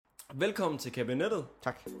Velkommen til kabinettet.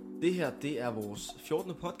 Tak. Det her, det er vores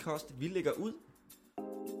 14. podcast, vi lægger ud.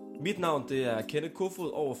 Mit navn, det er Kenneth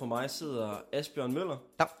Kofod. Over for mig sidder Asbjørn Møller.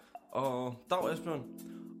 Dag. Og dag, Asbjørn.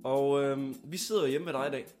 Og vi sidder hjemme med dig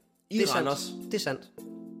i dag. Det er Randers. sandt. Det er sandt.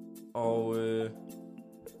 Og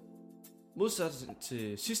modsat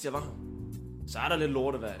til sidst jeg var her, så er der lidt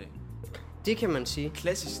lorte hver dag. Det kan man sige.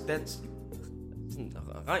 Klassisk dansk. Sådan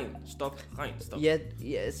regn, stop, regn, stop. Ja,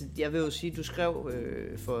 altså, jeg vil jo sige, du skrev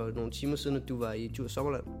for nogle timer siden, at du var i Djurs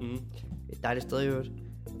Sommerland. Et dejligt sted i øvrigt.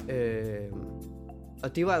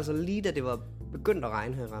 Og det var altså lige da det var begyndt at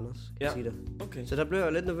regne her i Randers, kan jeg sige det. Okay. Så der blev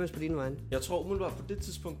jeg lidt nervøs på dine vegne. Jeg tror umiddelbart på det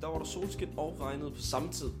tidspunkt, der var der solskin og regnet på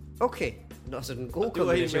samme tid. Okay. Nå, så den gode Og det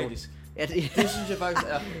var helt kombination. magisk. Ja, Det synes jeg faktisk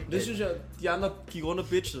er. Det synes jeg, de andre gik rundt og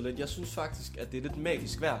bitchede lidt. Jeg synes faktisk, at det er lidt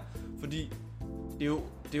magisk vejr. Fordi det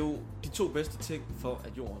er jo de to bedste ting for,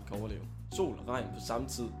 at jorden kan overleve. Sol og regn på samme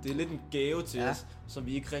tid. Det er lidt en gave til os, som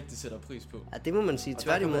vi ikke rigtig sætter pris på. Ja, det må man sige. Og der kan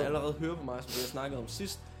Tværtimod. man allerede høre på mig, som jeg snakkede om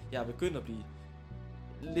sidst. Jeg er begyndt at blive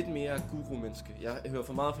lidt mere guru-menneske. Jeg hører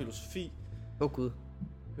for meget filosofi. Gud.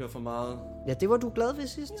 Hører for meget. Ja, det var du glad ved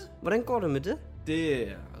sidst. Hvordan går det med det? Det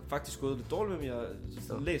er faktisk gået lidt dårligt med, men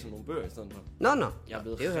jeg læser nogle bøger i stedet for. Nå. Jeg er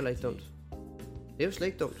blevet Det er jo heller ikke rigtig- dumt. Det er jo slet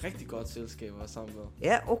ikke dumt. Rigtig godt selskab at være sammen med.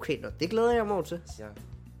 Ja, okay. Nå, det glæder jeg mig over til.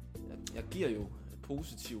 Jeg giver jo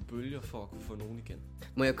positive bølger for at kunne få nogen igen.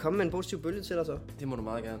 Må jeg komme med en positiv bølge til dig så? Det må du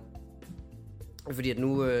meget gerne. Fordi at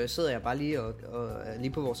nu sidder jeg bare lige og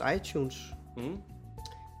lige på vores iTunes.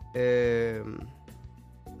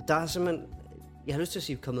 Der er simpelthen, jeg har lyst til at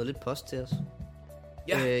sige, kommet lidt post til os.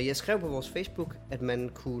 Ja. Jeg skrev på vores Facebook, at man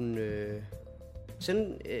kunne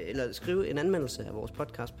sende eller skrive en anmeldelse af vores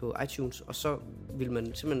podcast på iTunes, og så vil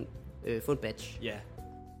man simpelthen få en badge. Ja.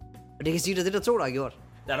 Og det kan sige, at det er der to, der har gjort.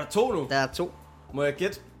 Der er der to nu. Der er to. Må jeg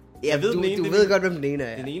gætte? Ja, Jeg ved, du, den ene, du det ved er godt, hvem den ene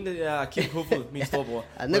er. Den ene, det er Kim Kofod, min storebror.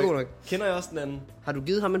 Ja, den er god nok. Kender jeg også den anden? Har du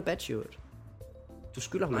givet ham en badge, jo? Du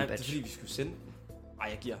skylder ham Nej, en det er badge. fordi, vi skulle sende den. Nej,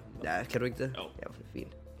 jeg giver ham. Ja, kan du ikke det? Jo. Ja, det er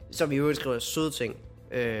fint. Så har vi jo skrevet søde ting.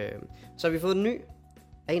 Så har vi fået en ny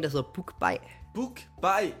af en, der hedder Book By. Book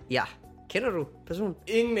by. Ja, kender du personen?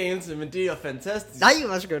 Ingen anelse, men det er fantastisk. Nej,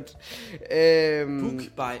 hvor skønt. Book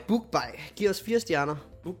by. Book By. Giv os 4 stjerner.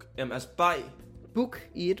 Book. Jamen altså by. Book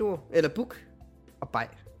i et ord. Eller book og by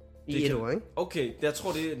i Det et kan- ord, ikke? Okay, jeg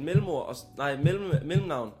tror det er et mellemord, og,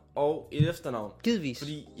 mellemnavn og et efternavn. Givetvis.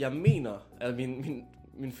 Fordi jeg mener, at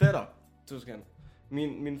min fætter,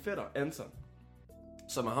 min fætter Anton,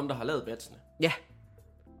 som er ham, der har lavet badgene. Ja.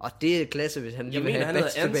 Og det er klasse, hvis han lige Jeg vil mener, have han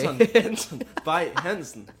et hedder badge tilbage. Anton Bay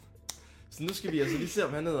Hansen. Så nu skal vi altså lige se,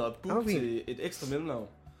 om han hedder Book Okay. til et ekstra mellemnavn.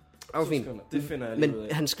 Oh, fint. Det finder jeg lige ud Men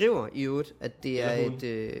af. han skriver i øvrigt, at det er Eller hun. et...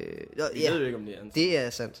 Jeg ja, ved jo ikke, om det er Anton. det er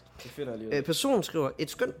sandt. Det finder jeg lige ud af. Personen skriver, et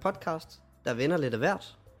skønt podcast, der vender lidt af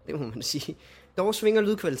hvert. Det må man sige. Dog svinger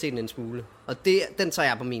lydkvaliteten en smule. Og den tager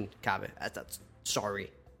jeg på min kappe. Altså, sorry.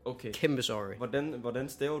 Okay. Kæmpe sorry. Hvordan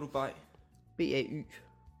staver du Bay? B-A-Y.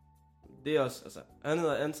 Det er også, altså, han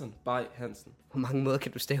hedder Anton Bay Hansen. Hvor mange måder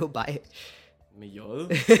kan du stave by? Med J.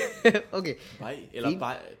 Okay. Bay, eller Fint.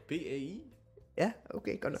 Bay, B-A-I. Ja,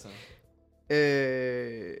 okay, godt nok. Altså,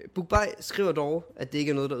 Bookby skriver dog, at det ikke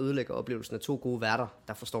er noget, der ødelægger oplevelsen af to gode værter,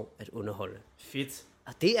 der forstår at underholde. fedt.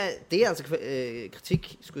 Og det er altså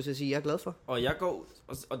kritik, skulle jeg sige, jeg er glad for. Og jeg går,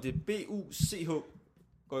 og det er B-U-C-H,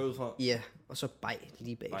 går jeg ud fra. Ja, og så by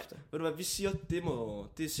lige Nej, bagefter. ved du hvad, vi siger,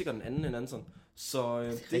 det er sikkert en anden end Anton. Så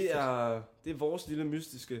rigtigt. det er vores lille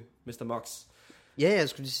mystiske Mr. Mox. Ja, jeg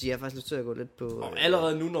skulle lige sige, jeg har faktisk lyst til at gå lidt på... Og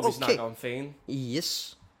allerede nu, når vi okay. snakker om fan.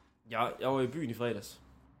 Yes. Jeg var i byen i fredags.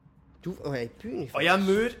 Du er i byen i Og jeg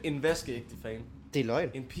mødte en vaskeægte fan. Det er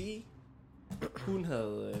løgn. En pige. Hun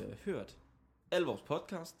havde hørt al vores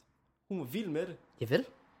podcast. Hun var vild med det. Javel.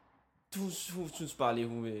 Hun synes bare lige,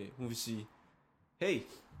 hun vil sige, hey,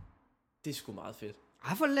 det er sgu meget fedt.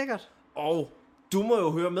 Ej, hvor lækkert. Og du må jo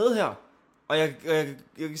høre med her. Og jeg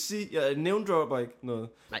kan sige, jeg name-dropper ikke noget.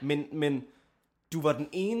 Nej. Men du var den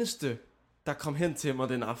eneste, der kom hen til mig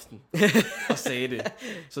den aften og sagde det.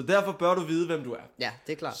 Så derfor bør du vide, hvem du er. Ja,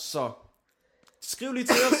 det er klart. Så skriv lige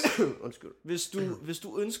til os, Undskyld. hvis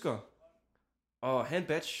du ønsker at have en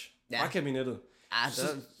badge fra Ja. kabinettet. Ah, Så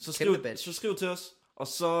kæmpe skriv, badge. så skriv til os, og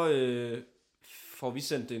så får vi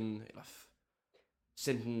sendt en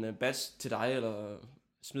badge til dig, eller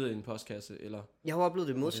smider i en postkasse, eller... Jeg har oplevet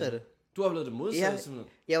det modsatte. Du har oplevet det modsatte, Ja.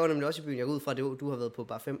 simpelthen. Jeg var nemlig også i byen. Jeg går ud fra, at du har været på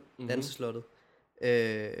Bar 5, Danseslottet.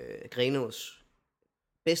 Grenås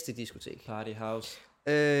bedste diskotek. Party house.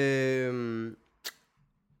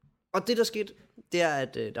 Og det der skete, det er,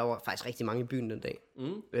 at der var faktisk rigtig mange i byen den dag.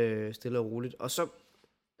 Stille og roligt. Og så,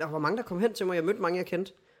 der var mange, der kom hen til mig. Jeg mødte mange, jeg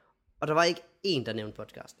kendte. Og der var ikke én, der nævnte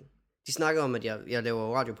podcasten. De snakkede om, at jeg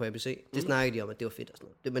laver radio på ABC. Det snakkede de om, at det var fedt og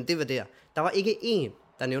sådan noget. Men det var der. Der var ikke én,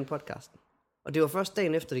 der nævnte podcasten. Og det var først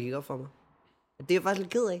dagen efter, det gik op for mig. Det er jeg faktisk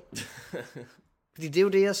lidt ked af. Fordi det er jo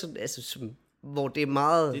det, jeg sådan, altså, hvor det er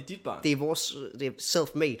meget... Det er dit barn. Det er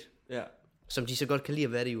self-made. Ja. Som de så godt kan lide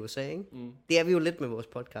at være det i USA, ikke? Det er vi jo lidt med vores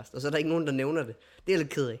podcast. Og så er der ikke nogen, der nævner det. Det er jeg lidt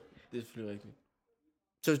ked af. Det er selvfølgelig rigtigt.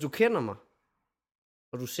 Så hvis du kender mig,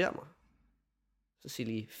 og du ser mig, så sig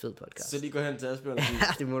lige fed podcast. Så lige gå hen til Asbjørn og sige, Ja,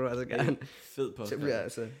 det må du altså gerne. fed podcast. Så bliver jeg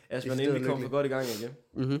altså... Asbjørn, inden vi kommer for godt i gang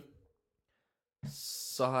igen,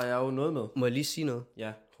 så har jeg jo noget med. Må jeg lige sige noget?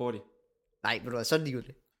 Ja, hurtigt. Nej, ved du hvad, så er det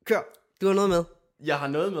ligegyldigt. Kør, du har noget med. Jeg har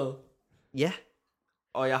noget med, Ja,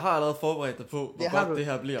 og jeg har allerede forberedt dig på, hvor godt det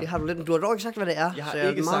her bliver. det har du lidt, men du har dog ikke sagt, hvad det er. Jeg har så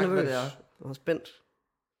ikke sagt, nervøs. hvad det er. Jeg er spændt.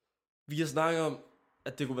 Vi har snakket om,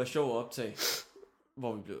 at det kunne være sjovt at optage,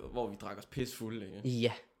 hvor vi drak os pissfulde, ikke?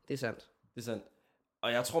 Ja, det er sandt. Det er sandt.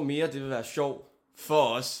 Og jeg tror mere, det vil være sjovt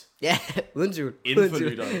for os, Ja, uden tvivl. inden for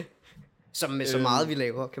lytteren. Som med så meget, vi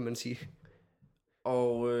laver, kan man sige.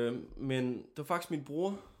 Og, men det var faktisk min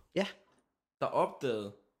bror, Ja. der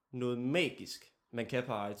opdagede noget magisk, man kan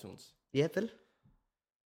på iTunes. Ja, vel.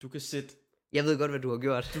 Du kan sætte, Jeg ved godt, hvad du har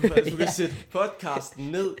gjort. du kan sætte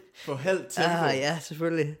podcasten ned på halv tempo. Ja,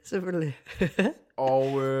 selvfølgelig.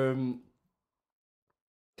 Og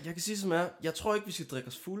jeg kan sige som er, jeg tror ikke, vi skal drikke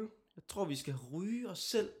os fulde. Jeg tror, vi skal ryge os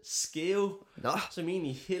selv skæve, Nå, som en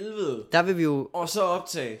i helvede. der vil vi jo Og så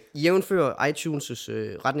optage. jævnfør iTunes'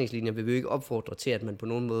 retningslinjer, vil vi jo ikke opfordre til, at man på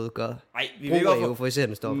nogen måde gør Nej, vi vil brug ikke af op,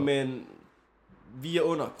 euforiserende stoffer. men vi er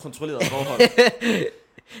under kontrolleret forhold.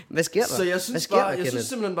 Hvad sker der? Så jeg synes, sker der, jeg synes Kenneth?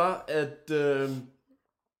 simpelthen bare, at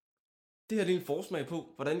det her det er en forsmag på,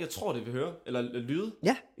 hvordan jeg tror, det vil høre, eller lyde.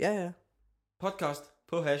 Ja. Podcast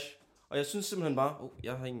på Hash. Og jeg synes simpelthen bare,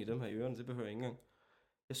 jeg har egentlig dem her i ørerne, det behøver jeg ikke engang.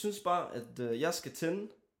 Jeg synes bare, at jeg skal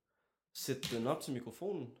sætte den op til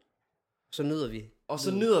mikrofonen, Så nyder vi. og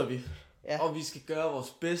så nyder vi. Ja. Og vi skal gøre vores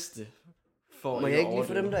bedste for Må at jeg ikke lige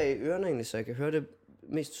få overdøve. dem der i ørerne egentlig, så jeg kan høre det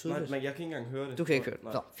mest Nej, tydeligt? men jeg kan ikke engang høre det. Du kan ikke høre det.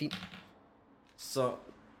 Nej. Nå, fint. Så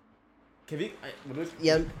kan vi ikke... Ej, må du ikke...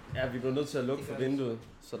 Ja, Ja, vi bliver nødt til at lukke for vinduet,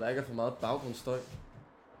 så der ikke er for meget baggrundsstøj.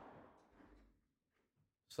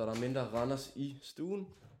 Så der er mindre Randers i stuen.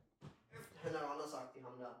 han har undersagt i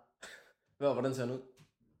ham der. Hvordan ser han ud?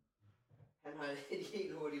 Han har et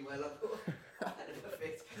helt hurtigt briller på. Det er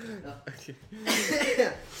perfekt. Nå. Okay.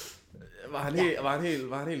 Var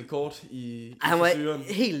han helt kort i Han var frisyren?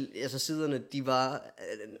 helt, altså siderne, de var,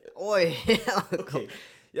 Okay.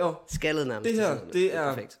 Jo, skaldet nærmest. det til her, siderne. det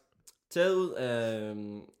er perfekt. taget ud af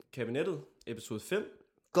kabinettet, episode 5,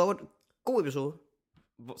 God episode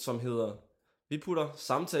som hedder Vi putter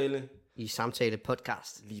samtale i samtale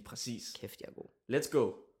podcast. lige præcis. Kæft, jeg er god. Let's go.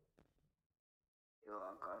 Det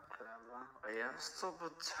var godt, Pamela. Og jeg står på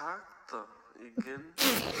takter igen.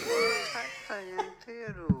 Takter, ja, det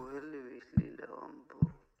er du heldigvis lige lavet om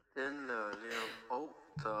på. Den laver jeg lige om.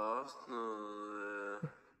 Der er også noget...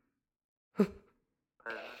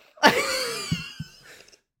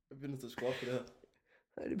 Jeg begynder til at skrue op på det her.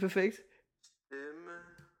 Er det perfekt?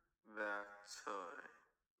 Stemmeværktøj.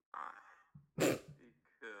 Nej. Vi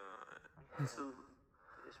kører tid. Det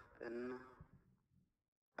er spændende.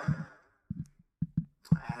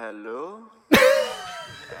 Hallo?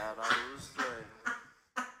 Er der udslag?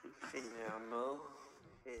 Jeg er med.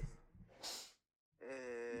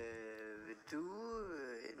 Vil du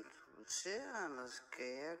introducere, eller skal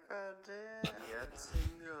jeg gøre det? Jeg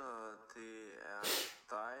tænker, det er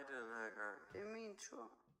dig den her gang. Det er min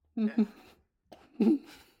tur. Ja.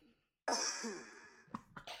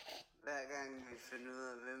 Hver gang vi finder ud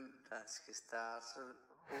af, hvem der skal starte, så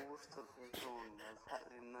hoster personen og tager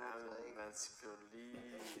det ned. Man skal jo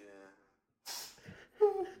lige...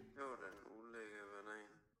 Det var da en ulækker banan.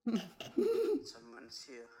 Som man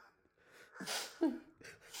siger.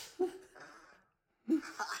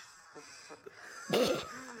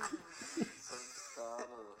 Så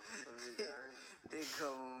startede vi i gang. Det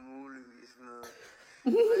kommer muligvis med.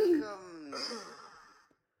 Velkommen.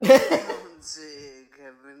 Velkommen til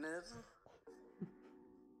kabinettet.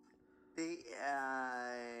 Det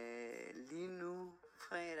er lige nu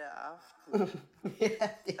fredag aften. Ja,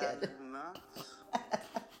 det Der er er det. lidt mørkt.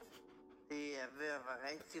 Det er ved at være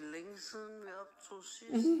rigtig længe siden vi optog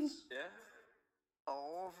sidst. Ja. Og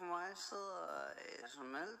over for mig sidder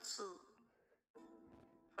som altid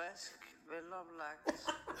frisk, veloplagt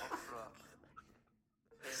og flot.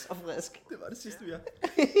 Så frisk. Det var det sidste, vi har.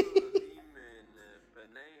 Lige med en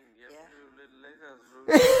banan. Jeg blev lidt lækker, så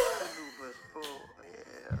du passe på.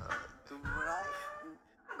 Du må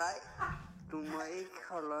nej. Du må ikke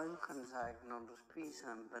holde øjenkontakt, når du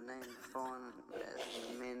spiser en banan foran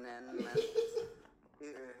med en anden mand.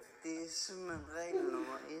 det er simpelthen regel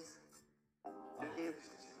nummer 1.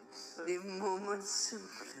 Det må man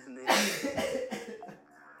simpelthen ikke.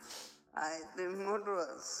 Ej, det må du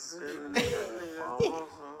altså simpelthen ikke.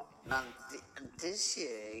 Nej, det siger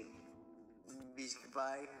jeg ikke. Vi skal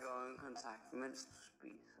bare ikke have øjenkontakt, mens du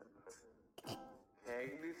spiser. Kan jeg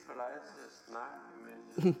ikke lige få dig til at snakke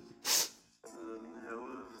med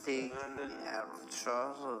det er du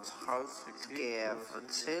tosset. Skal jeg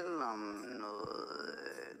fortælle om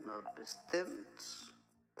noget bestemt?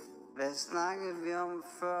 Hvad snakkede vi om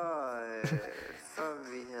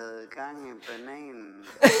før vi havde gang i bananen?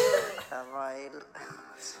 Der var et,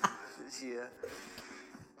 siger.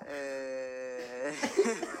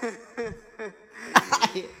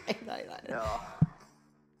 Nej. Ja.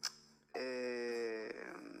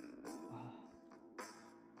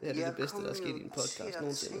 Det er det bedste, der er sket i en podcast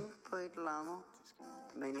nogensinde. Jeg på et eller andet,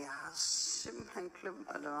 men jeg har simpelthen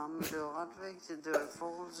glemt, hvad det var, men det var ret vigtigt. Det var i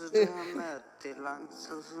forhold til det her med, at det er lang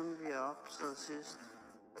tid siden, vi har optaget sidst.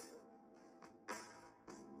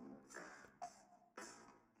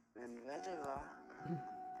 Men hvad det var?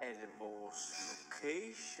 Er det vores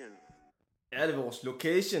location? Er det vores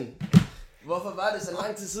location? Hvorfor var det så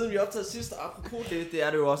lang tid siden, vi optagede sidst? Apropos det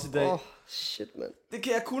er det jo også i dag. Shit, mand. Det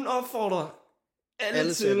kan jeg kun opfordre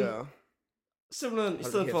alle til at gøre. Simpelthen, i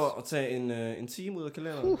stedet for at tage en time ud af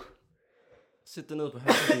kalenderen. Sæt det ned på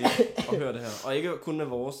hashtag og hør det her. Og ikke kun med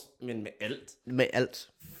vores, men med alt. Med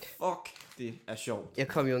alt. Fuck, det er sjovt. Jeg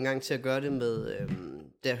kom jo engang til at gøre det med,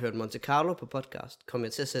 da jeg hørte Monte Carlo på podcast, kom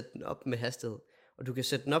jeg til at sætte den op med hastighed. Og du kan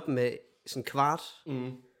sætte den op med sådan kvart.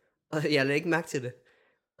 Og jeg lagde ikke mærke til det.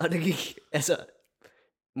 Og det gik, altså,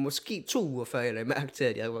 måske 2 uger før jeg lagde mærke til,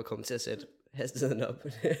 at jeg var kommet til at sætte hastigheden op.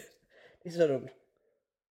 Det er så dumt.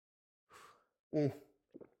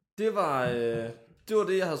 Det var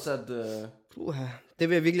det, jeg har sat... Det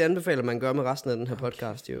vil jeg virkelig anbefale, at man gør med resten af den her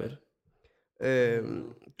podcast, jo.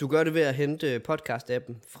 Du gør det ved at hente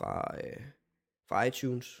podcast-appen fra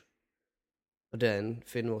iTunes, og derinde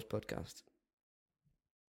finde vores podcast.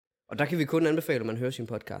 Og der kan vi kun anbefale, at man hører sin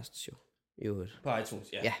podcast, jo. På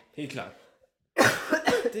iTunes, ja. Helt klart.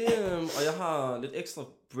 Og jeg har lidt ekstra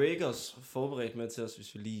breakers forberedt med til os,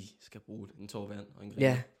 hvis vi lige skal bruge en tår vand og en griller.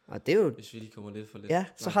 Ja, og det er jo... Hvis vi lige kommer lidt for lidt. Ja,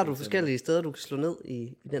 så har du forskellige steder, du kan slå ned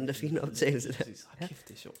i den der fine optagelse der. Ja. Kæft,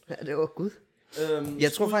 det er sjovt. Ja, det var gud.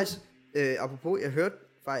 Jeg tror faktisk, apropos, jeg hørte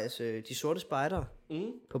faktisk De Sorte Spejdere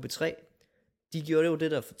på B3. De gjorde det jo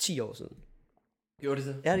det der for 10 år siden. Gjorde de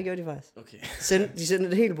det? Ja, det gjorde de faktisk. Okay. De sendte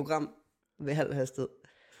et helt program ved halv hastighed.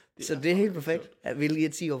 Så det er helt perfekt, at vi lige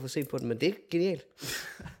er 10 år for sent på den, men det er genialt.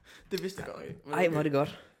 Det vidste jeg godt ikke. Ej, hvor er det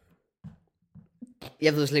godt.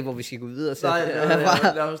 Jeg ved slet ikke, hvor vi skal gå videre. Nej,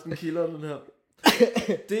 jeg har også en kilder, den her.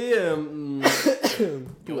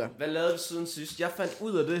 Hvad lavede vi siden sidst? Jeg fandt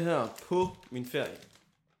ud af det her på min ferie.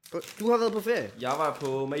 Du har været på ferie? Jeg var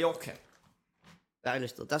på Mallorca. Dejligt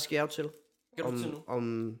sted. Der skal jeg jo til. Skal du til nu?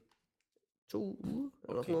 Om 2 uger,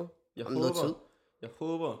 eller sådan noget. Jeg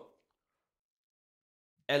håber,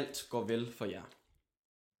 alt går vel for jer.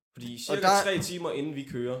 Fordi cirka 3 timer inden vi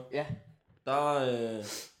kører, der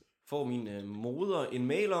får min moder en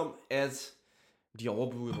mail om, at de har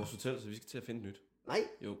overbooket vores hotel, så vi skal til at finde nyt. Nej.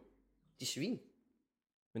 Jo. De svin.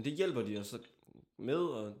 Men det hjælper de os med,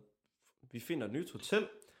 og vi finder et nyt hotel.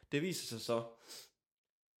 Det viser sig så,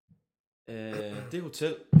 det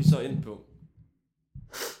hotel, vi så endte på,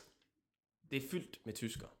 det er fyldt med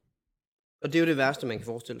tyskere. Og det er jo det værste, man kan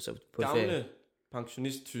forestille sig på Gamle ferie.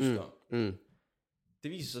 pensionist-tyskere.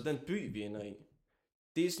 Det viser sig, den by, vi ender i,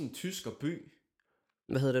 det er sådan en tysker by.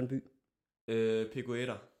 Hvad hedder den by?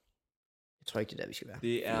 Peguera. Jeg tror ikke, det er der, vi skal være.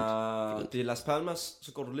 Det er Las Palmas,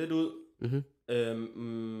 så går du lidt ud.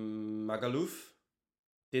 Magaluf,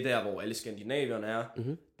 det er der, hvor alle skandinavierne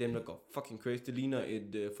er. Dem, der går fucking crazy. Det ligner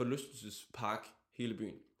et forlystelsespark, hele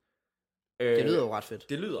byen. Det lyder jo ret fedt.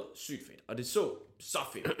 Det lyder sygt fedt, og det så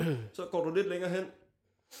fedt. Så går du lidt længere hen,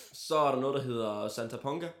 så er der noget, der hedder Santa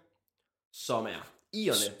Ponga, som er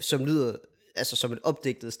irerne. Som lyder altså som et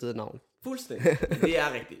opdigtet stednavn. Fuldstændig. Det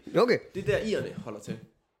er rigtigt. Okay. Det er der irerne holder til.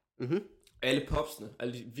 Alle popsene,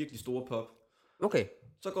 alle de virkelig store pop. Okay.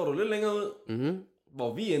 Så går du lidt længere ud,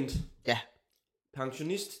 hvor vi endte. Ja.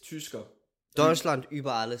 Pensionist tysker. Deutschland über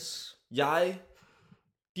alles.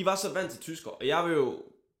 De var så vant til tysker, og jeg vil jo,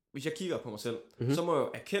 hvis jeg kigger på mig selv, så må jeg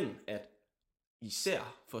jo erkende, at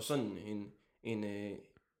især for sådan en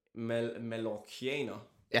mallorquianer.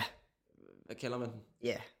 Ja. Hvad kalder man den?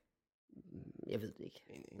 Ja. Jeg ved det ikke.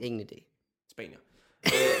 Ingen idé. Spanier.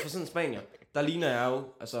 For sådan en spanier, der ligner jeg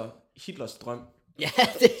jo, altså Hitlers drøm. Ja,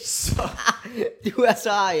 det Så, du er så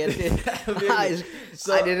ej, ja, det. virkelig. Ej,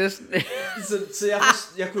 Så- ej, det er næsten. så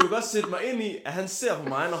jeg kunne jo godt sætte mig ind i, at han ser på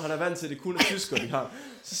mig, når han er vant til, at det kun er tysker, de har.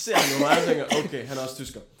 Så ser han jo mig og tænker, okay, han er også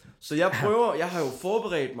tysker. Så jeg har jo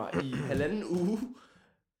forberedt mig i 1,5 uge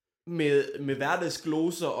med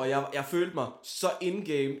hverdagsgloser, og jeg følte mig så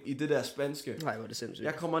in-game i det der spanske. Nej, hvor er det sindssygt.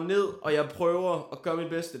 Jeg kommer ned, og jeg prøver at gøre mit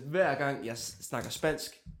bedste, hver gang jeg snakker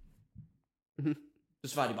spansk. Så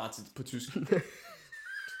svarer de bare på tysk.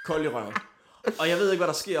 Kold i røven. Og jeg ved ikke, hvad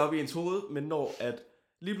der sker op i ens hoved, men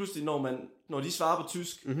lige pludselig, når de svarer på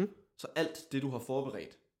tysk, så alt det, du har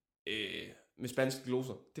forberedt med spanske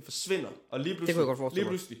gloser, det forsvinder. Og lige pludselig, Det kunne jeg godt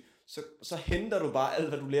forestille mig. så henter du bare alt,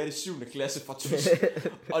 hvad du lærte i 7. klasse fra tysk,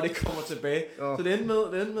 og det kommer tilbage. Så det endte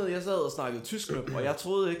med, at jeg sad og snakkede tysk med dem, og jeg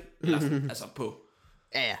troede ikke, altså på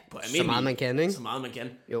Ja, på så meget man kan, ikke? så meget man kan.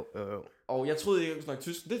 Jo. Og jeg troede ikke, jeg kunne snakke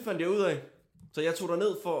tysk. Det fandt jeg ud af. Så jeg tog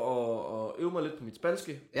derned for at øve mig lidt på mit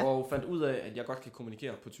spanske, og fandt ud af, at jeg godt kan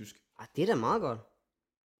kommunikere på tysk. Ej, det er da meget godt.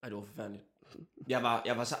 Ej, det var forfærdeligt. Jeg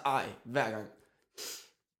var så ej hver gang.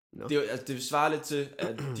 Nå. Det svarer lidt til,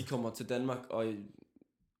 at de kommer til Danmark,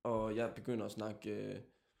 og jeg begynder at snakke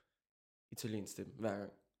italiensk til dem hver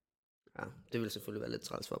gang. Ja, det vil selvfølgelig være lidt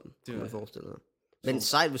træls for dem, Det kan man vil- forestille sig. Men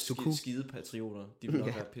sejt, hvis du kunne. Skide patrioter. De vil nok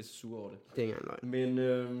Ja. være pisse sure over det. Det er ikke engang løgn.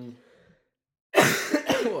 Men,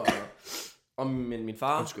 men min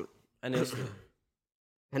far, Undskyld. han elsker det.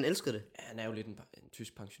 Han elskede det. Ja, han er jo lidt en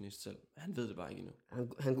tysk pensionist selv. Han ved det bare ikke endnu.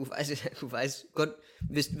 Han kunne faktisk godt...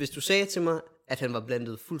 Hvis du sagde til mig, at han var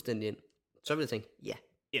blandet fuldstændig ind, så ville jeg tænke, ja.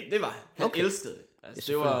 Ja, det var han. Han Okay. elskede det.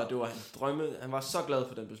 Altså, det var hans drømme. Han var så glad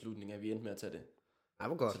for den beslutning, at vi endte med at tage det. Ej,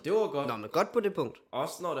 hvor godt. Så det var godt. Nå, men godt på det punkt.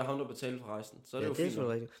 Også når det er ham, der betalte for rejsen. Så er Ja, det det jo er fint.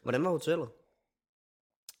 selvfølgelig rigtigt. Hvordan var hotellet?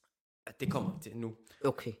 Ja, det kommer vi til nu.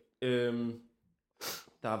 Okay.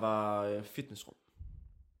 Der var fitnessrum.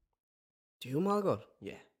 Det er jo meget godt.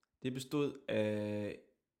 Ja. Det bestod af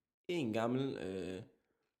en gammel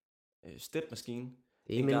stepmaskine.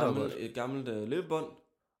 Det er mindre godt. Et gammelt løbebånd.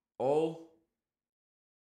 Og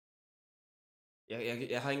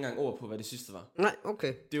jeg har ikke engang ord på, hvad det sidste var. Nej,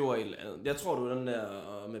 okay. Det var et eller andet. Jeg tror, det var den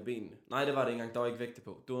der med benene. Nej, det var det ikke engang. Der var ikke vægte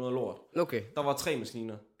på. Det var noget lort. Okay. Der var 3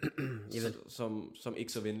 maskiner, Jamen. som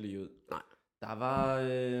ikke så venlige ud. Nej. Der var...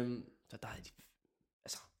 der havde de...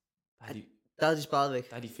 Altså... Der havde de sparet væk.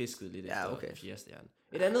 Der har de fisket lidt Ja, efter okay. den 4. stjerne.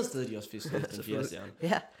 Et andet sted, de også fiskede efter den 4. stjerne.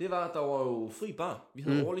 Ja, Det var, der var jo fri bar. Vi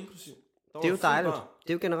havde all inclusive. Der det er jo var fri dejligt. bar. Det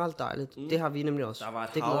er jo generelt dejligt. Det har vi nemlig også. Der var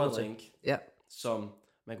et det glæder jeg mig til. havredrink, Ja. som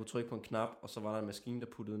man kunne trykke på en knap, og så var der en maskine, der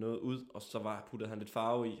puttede noget ud, og så puttede han lidt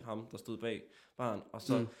farve i ham, der stod bag baren. Og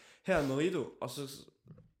så her er Merito, og så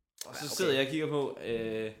sidder jeg og kigger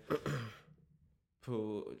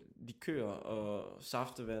på likør og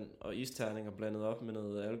saftevand og isterninger blandet op med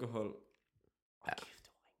noget alkohol. Ja.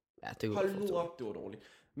 Ja, det Hold nu op, det var dårligt.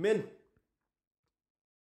 Men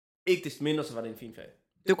ikke desto mindre, så var det en fin ferie.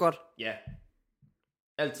 Det var godt. Ja.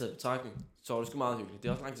 Altid i betragtning, så var det sgu meget hyggeligt. Det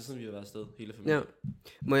er også lang tid siden, vi har været afsted, hele familien.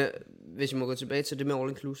 Ja. Hvis jeg må gå tilbage til det med all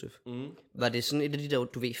inclusive. Var det sådan et af de der,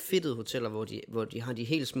 du ved, fedtede hoteller, hvor de har de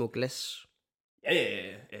helt små glas?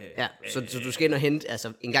 Ja. Så du skal ind og hente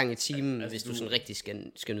altså en gang i timen, altså, hvis du sådan rigtig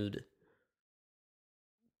skal nyde det.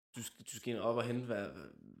 Du skal ind op og hente hver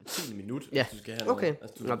 10 minut, Ja. hvis du skal have Okay. noget.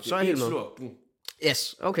 Altså, Nå, så er jeg helt med. slurk, boom.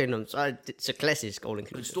 Yes, okay, nå, så er det så klassisk all Det er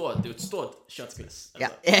inclusive. jo et stort shotsglas. Ja,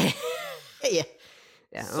 ja.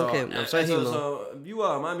 Ja, okay, nå, så er jeg helt med. Så vi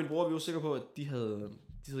var, mig og min bror, vi var sikre på, at de havde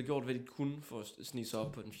gjort, hvad de kunne for at snige sig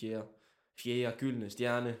op på den fjerde gyldne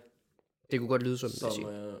stjerne. Det kunne godt lyde sådan, Som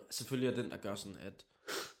selvfølgelig er den, der gør sådan, at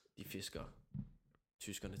de fisker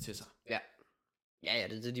tyskerne til sig. Ja, det er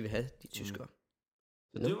det, de vil have, de tyskere.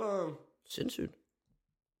 Så det var Sindssygt.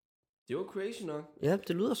 crazy nok. Ja,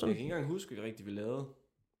 det lyder Jeg sådan. kan ikke engang huske, hvad rigtig vi lavede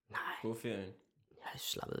Nej, på ferien. jeg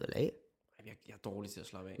slappede vel af. Jeg er dårlig til at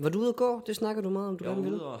slappe af. Var du ude at gå? Det snakker du meget om, du Jeg gerne var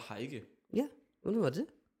ville. ude og hike Ja, hvordan var det?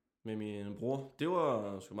 med min bror. Det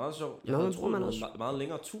var sgu meget sjovt. Jeg Nå, havde men bruger troet, man det var også. en meget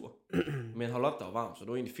længere tur. Men hold op, der var varmt, så det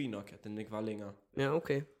var egentlig fint nok, at den ikke var længere. Ja,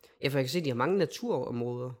 okay. Ja, for jeg kan se, at de har mange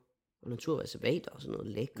naturområder og naturreservater og sådan noget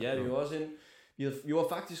lækkert. Ja, det var også vi var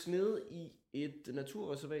faktisk nede i et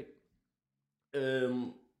naturreservat.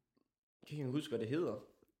 Jeg kan ikke huske, hvad det hedder.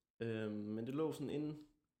 Men det lå sådan inde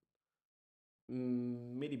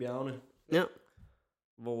midt i bjergene, Ja,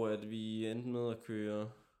 hvor at vi endte med at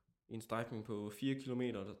køre en strækning på 4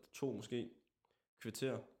 kilometer, der tog måske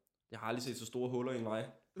kvarter. Jeg har aldrig set så store huller i en vej.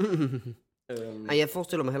 Ej, jeg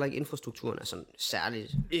forestiller mig heller ikke, at infrastrukturen er sådan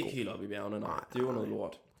særligt. Ikke helt op i bjergene, nej. Nej, Det var noget nej.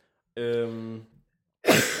 lort.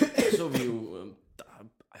 Så vi jo...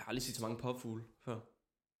 jeg har aldrig set så mange popfugle før.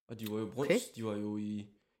 Og de var jo brunst. Okay. De var jo i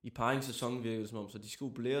i parringssæsonen virkede det som om, så de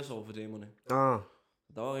skulle blæres over for damerne.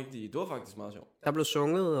 Det var faktisk meget sjovt. Der blev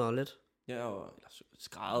sunget og lidt. Ja, eller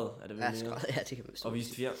skrædet er det vel mere. Ja, det kan man sige. Og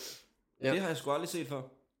vist fjern. Ja. Det har jeg sgu aldrig set før.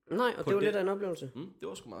 Nej, og det var lidt af en oplevelse. Det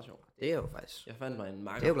var sgu meget sjovt. Det er jo faktisk. Jeg fandt mig en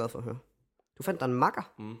makker. Det er jeg glad for at høre. Du fandt dig en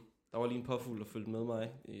makker? Der var lige en påfugl, der fulgte med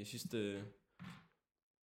mig i sidste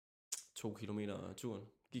 2 kilometer af turen.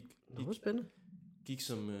 Det var spændende. Gik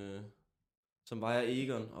som var jeg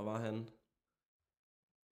Egon, og var han...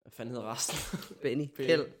 Hvad fanden hedder resten? Benny.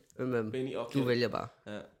 Kjeld. Benny og Du Kjeld. vælger bare.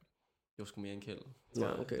 Ja, det var sgu mere en Kjeld.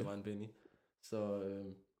 Ja, okay. Det var en Benny. Så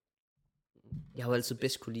Jeg har jo altid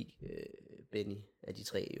bedst kunne lide Benny af de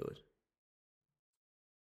 3 i øvrigt.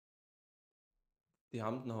 det er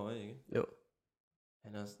ham den høje, ikke? Jo.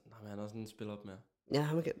 Han er sådan en spil op med. Ja,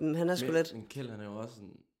 han er sgu lidt... Men Kjeld, han er jo også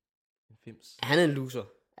en fims. Han er en loser.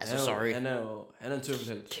 Altså, sorry. Han er en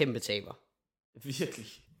tøffelhelt. Kæmpe taber. Virkelig.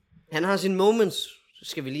 Han har sine moments,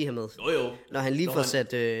 skal vi lige have med. Jo. Når han lige får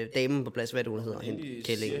sat damen på plads, hvad det hun hedder. Hende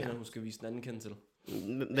siger han, hun skal vise den anden kendt til.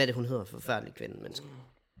 Hvad det hun hedder, forfærdelig kvinde, menneske.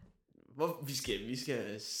 Vi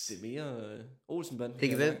skal se mere Olsenbanden. Det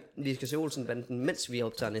kan være, vi skal se Olsenbanden, mens vi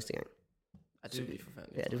optager næste gang. Ja, det bliver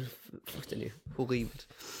forfærdeligt. Ja, det er fuldstændig horribelt.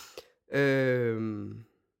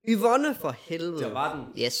 Yvonne for helvede. Der var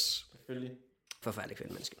den. Yes. Selvfølgelig. Forfærdelig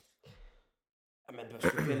kvinde, menneske. Ja, man bør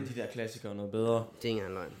sgu kende de der klassikere noget bedre. Det er ikke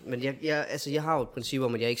engang løgn. Men jeg har jo et princip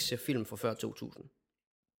om, at jeg ikke ser film fra før 2000.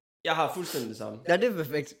 Jeg har fuldstændig det samme. Ja, det er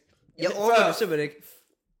perfekt. Jeg overgår det simpelthen ikke.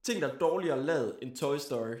 Ting, der er dårligere lavet end Toy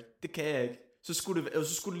Story, det kan jeg ikke. Så skulle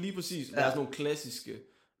det lige præcis være sådan nogle klassiske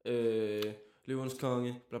Løvens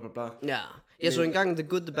Konge, bla bla bla. Ja, jeg så engang The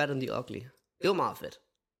Good, The Bad and The Ugly. Det var meget fedt.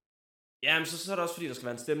 Jamen, så er det også fordi, der skal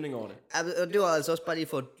være en stemning over det. Ja, og det var altså også bare lige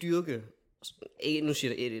for at dyrke. Nu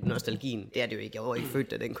siger det nostalgien. Det er det jo ikke. Jeg var ikke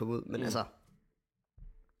født, da den kom ud. Men altså...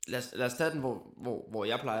 Lad os tage den, hvor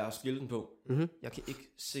jeg plejer at skille den på. Jeg kan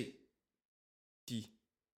ikke se de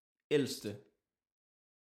ældste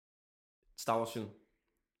Star Wars film,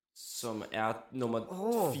 som er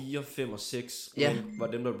nummer 4, 5 og 6,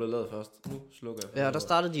 var dem, der blev lavet først. Nu slukker jeg. Ja, der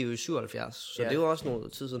startede de jo i 77, så det var også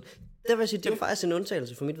noget tid siden. Der vil jeg sige, det var faktisk en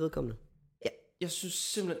undtagelse for mit vedkommende. Ja. Jeg synes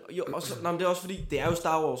simpelthen... men det er også fordi, det er jo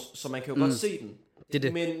Star Wars, så man kan jo godt se den. Det er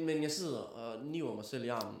det. Men jeg sidder og niver mig selv i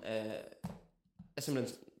armen af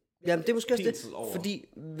simpelthen... Jamen, det er måske også det, fordi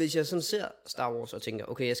hvis jeg sådan ser Star Wars og tænker,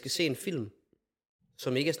 okay, jeg skal se en film,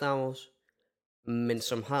 som ikke er Star Wars, men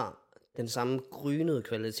som har den samme grynede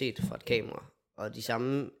kvalitet fra et kamera, og de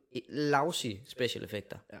samme lousy special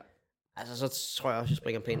effekter. Ja. Altså, så tror jeg også, jeg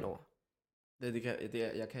springer pænt over.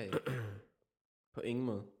 Jeg kan ikke. På ingen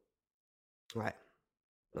måde. Nej.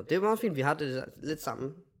 Nå, det er meget fint, vi har det lidt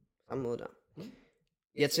samme måde der.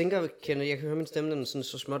 Jeg tænker, Kenneth, jeg kan høre min stemme, den sådan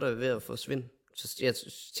så småt er ved at forsvinde. Så jeg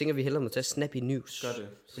tænker, vi hellere må tage Snappy News. Gør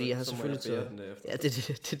det. Fordi jeg har selvfølgelig så den derefter. Ja,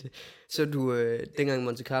 det. Så du, dengang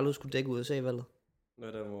Monte Carlo skulle dække USA-valget? Nå,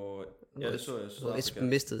 der hvor... Ja, det så jeg i Hvor Sydafrika.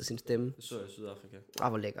 mistede sin stemme. Det så jeg i Sydafrika.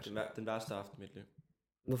 Hvor lækkert. Den værste aften i mit liv.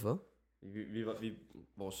 Hvorfor?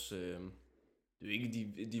 Vores... det er jo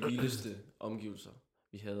ikke de vildeste omgivelser,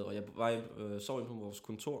 vi havde. Og jeg sov ind på vores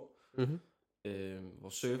kontor.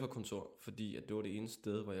 Vores serverkontor, fordi at det var det eneste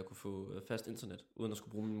sted, hvor jeg kunne få fast internet, uden at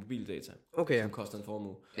skulle bruge min mobildata. Okay, ja. Som koster en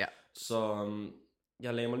formue. Ja. Så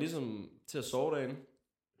jeg lagde mig ligesom til at sove derinde.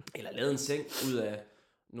 Eller lavede en seng ud af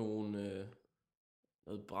noget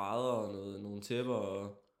brædder og nogle tæpper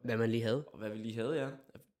og... Hvad man lige havde? Og hvad vi lige havde, ja.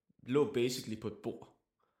 Jeg lå basically på et bord.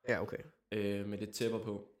 Ja, okay. Med lidt tæpper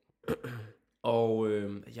på. Og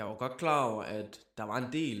jeg var godt klar over, at der var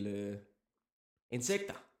en del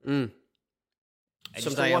insekter.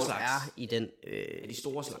 Som der jo er i den... af de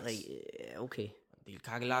store slags. Okay. En del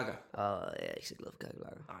kakelakker. Og jeg er ikke så glad for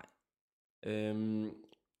kakelakker. Nej.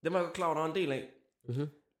 Det var jeg godt klar over, der var en del af.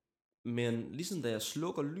 Men ligesom da jeg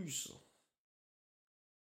slukker lyset,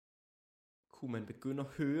 kunne man begynde at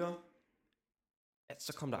høre, at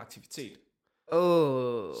så kom der aktivitet.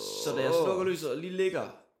 Så da jeg slukker lyset og lige ligger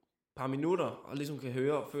et par minutter, og ligesom kan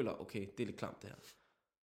høre og føler, okay, det er lidt klamt det her.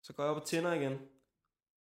 Så går jeg op og tænder igen.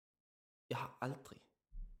 Jeg har aldrig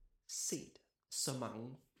set så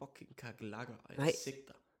mange fucking kakelakker og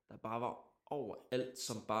insekter, der bare var overalt,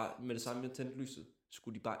 som bare med det samme, jeg tændte lyset,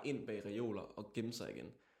 skulle de bare ind bag reoler og gemme sig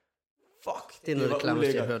igen. Fuck, det er noget af det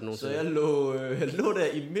klammeste, jeg har hørt nogensinde. Så jeg lå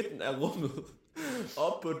der i midten af rummet,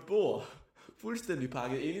 op på et bord, fuldstændig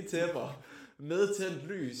pakket ind i tæpper, med tændt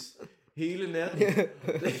lys, hele natten,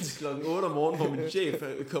 til klokken 8 om morgenen, hvor min chef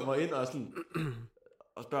kommer ind og sådan,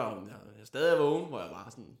 og spørger, om jeg stadig er vågen, hvor jeg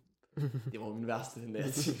bare sådan, det var min værste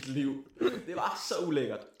nat i mit liv. Det var så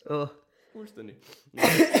ulækkert. Fuldstændig.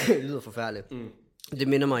 Det lyder forfærdeligt. Det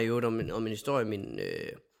minder mig jo om en historie,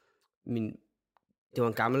 det var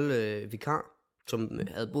en gammel vikar, som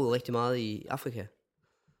havde boet rigtig meget i Afrika.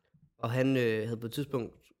 Og han havde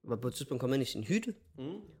var på et tidspunkt kommet ind i sin hytte,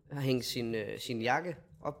 har hængt sin jakke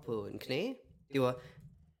op på en knage. Det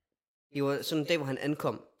var sådan en dag, hvor han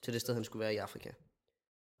ankom til det sted, han skulle være i Afrika.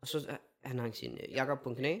 Og så han hang sin jakke op på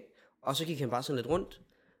en knage, og så gik han bare sådan lidt rundt,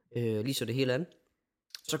 lige så det hele an.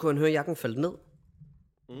 Så kunne han høre jakken falde ned.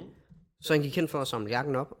 Så han gik hen for at samle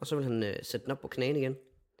jakken op, og så ville han sætte den op på knagen igen.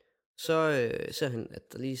 Så ser han,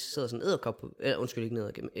 at der lige sidder sådan en edderkop på,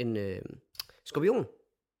 en skorpion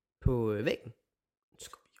på væggen.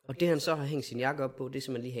 Og det han så har hængt sin jakke op på, det er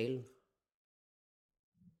simpelthen lige halen.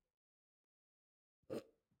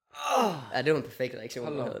 Ja, det var en perfekt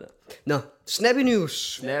reaktion. Nå, Snappy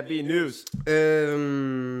News. Snappy News.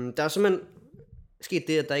 Der er simpelthen sket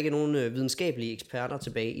det, at der ikke er nogen videnskabelige eksperter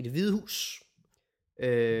tilbage i Det Hvide Hus.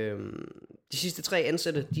 De sidste 3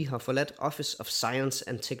 ansatte, de har forladt Office of Science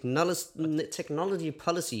and Technology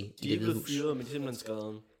Policy i De er Det Hvide blevet Hus. fyret, men de er simpelthen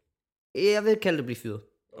skrevet. Jeg vil kalde det blive fyret.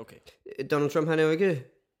 Okay. Donald Trump, han er jo ikke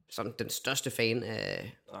sådan den største fan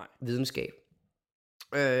af videnskab.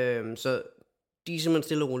 Så de er simpelthen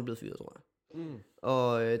stille og roligt blevet fyret, tror jeg.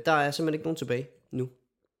 Og der er simpelthen ikke nogen tilbage nu.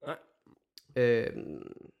 Nej.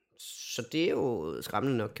 Så det er jo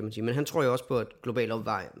skræmmende nok, kan man sige. Men han tror jo også på, at global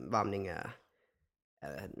opvarmning er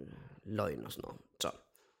løgn og sådan noget. Så.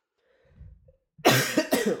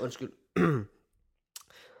 Undskyld.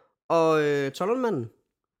 Og Tollundmanden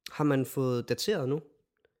har man fået dateret nu.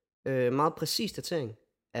 Meget præcis datering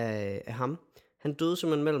af ham. Han døde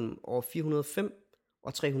simpelthen mellem år 405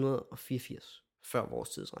 og 384 før vores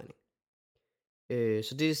tidsregning.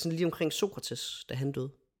 Så det er sådan lige omkring Sokrates, da han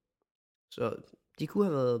døde. Så de kunne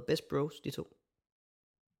have været best bros, de to.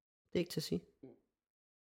 Det er ikke til at sige.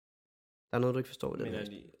 Der er noget, du ikke forstår. Men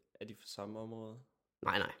er de fra samme område?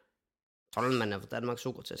 Nej. Tollundmanden er fra Danmark,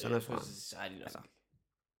 Sokrates, han er fra... Så er de nok. Altså,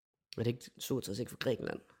 men det er ikke Sokrates ikke fra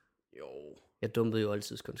Grækenland? Jo. Jeg dumpede jo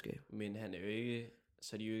altid kundskab. Men han er jo ikke...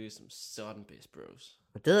 Så er de jo ikke som sådan best bros.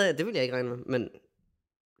 Og det vil jeg ikke regne med, men...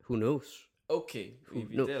 Who knows? Okay,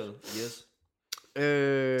 vi er derude. Yes.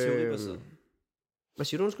 Teoribaseret. Hvad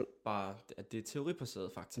siger du, undskyld? Bare, at det er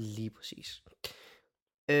teoribaseret, faktisk. Lige præcis.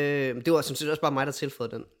 Det var sådan set også bare mig, der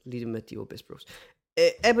tilføjede den. Lige med, at de var best bros.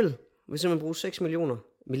 Apple vil simpelthen bruge 6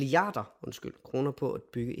 milliarder kroner på at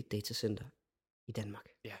bygge et datacenter i Danmark.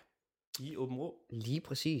 Ja. I Åben Rå. Lige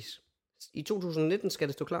præcis. I 2019 skal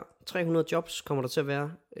det stå klar. 300 jobs kommer der til at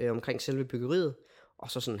være omkring selve byggeriet.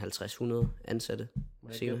 Og så sådan 50-100 ansatte. Må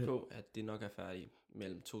jeg gætte på, at det nok er færdigt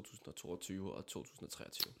mellem 2022 og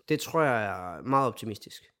 2023? Det tror jeg er meget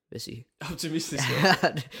optimistisk, vil jeg sige. Optimistisk? Ja,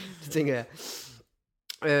 det tænker jeg.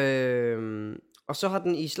 Og så har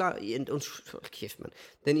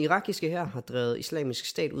den irakiske her har drevet Islamisk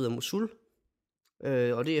Stat ud af Mosul.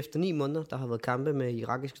 Og det er efter 9 måneder, der har været kampe med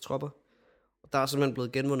irakiske tropper. Og der er simpelthen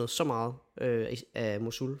blevet genvundet så meget af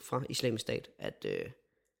Mosul fra Islamisk Stat, at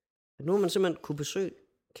nu har man simpelthen kunne besøge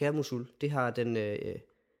kære Mosul. Det har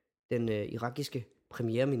den irakiske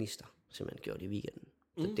premierminister simpelthen gjort i weekenden.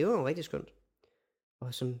 Så det var jo rigtig skønt.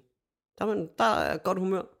 Og sådan, der er godt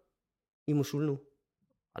humør i Mosul nu.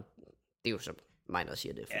 Og det er jo så mig, der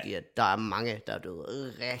siger det, fordi at der er mange, der er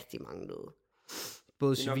døde. Rigtig mange døde.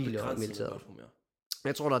 Både civile og militære.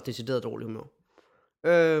 Jeg tror, der er decideret dårlig humør.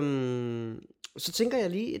 Så tænker jeg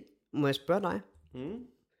lige, må jeg spørge dig?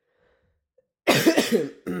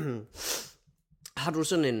 Har du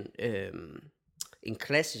sådan en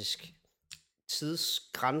klassisk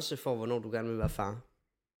tidsgrænse for, hvornår du gerne vil være far?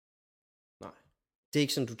 Nej. Det er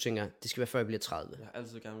ikke sådan, du tænker, det skal være før jeg bliver 30. Jeg har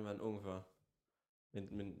altid gerne vil være en ung far.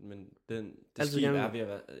 Men det altid skib er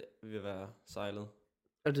ved at være sejlet.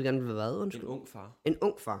 Altid gerne vil være hvad, undskyld? En ung far. En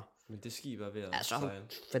ung far? Men det skib er ved at sejle. sejle.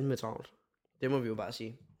 Fandme travlt. Det må vi jo bare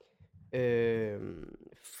sige.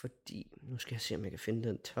 Fordi, nu skal jeg se, om jeg kan finde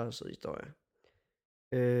den tørsede historie.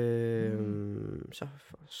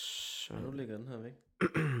 Så nu ligger den her væk.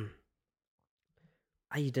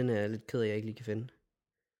 Ej, den er lidt ked af, jeg ikke lige kan finde.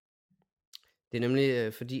 Det er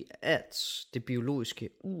nemlig fordi, at det biologiske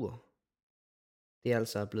ur, det er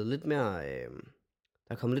altså blevet lidt mere,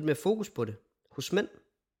 der er kommet lidt mere fokus på det hos mænd.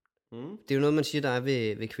 Det er jo noget, man siger, der er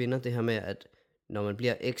ved kvinder, det her med, at når man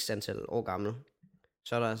bliver x antal år gammel,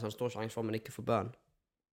 så er der altså en stor chance for, at man ikke kan få børn.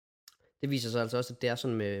 Det viser sig altså også, at det er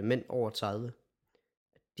sådan med mænd over 30.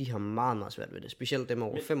 De har meget, meget svært ved det. Specielt dem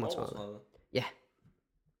over 35. Over 30? Ja.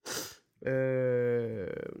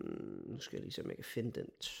 Nu skal jeg lige se, om jeg kan finde den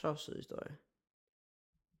tossede historie.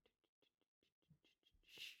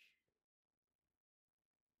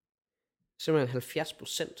 Simpelthen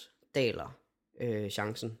 70% daler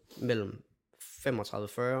chancen mellem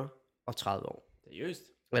 35-40 og 30 år. Seriøst?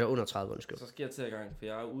 Eller under 30, undskyld. Så skal jeg tage i gang, for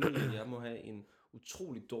jeg er ude i, at jeg må have en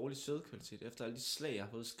utrolig dårlig sædkvalitet, efter alle de slag, jeg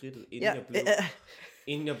har fået i skridtet,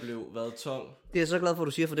 inden jeg blev været 12. Det er jeg så glad for, at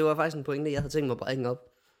du siger, for det var faktisk en pointe, jeg havde tænkt mig at bringe op.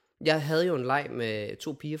 Jeg havde jo en leg med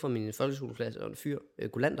 2 piger fra min folkeskoleklasse og en fyr,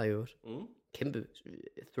 Gulander i øvrigt. Kæmpe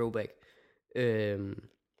throwback.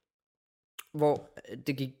 Hvor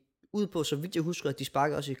det gik ud på, så vidt jeg husker, at de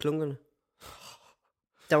sparkede også i klunkerne.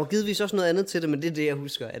 Der var givetvis også noget andet til det, men det er det, jeg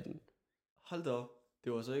husker af den. Hold da op.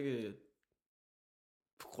 Det var så ikke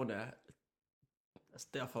på grund af, altså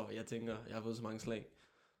derfor, jeg tænker, jeg har fået så mange slag.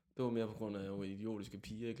 Det var mere på grund af jo idiotiske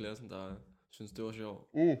piger i klassen, der synes det var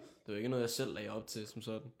sjovt. Det var ikke noget, jeg selv lagde op til som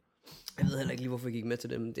sådan. Jeg ved heller ikke lige, hvorfor jeg gik med til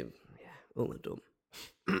dem. Det ung og dum.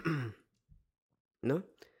 Nå.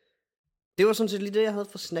 Det var sådan set lige det, jeg havde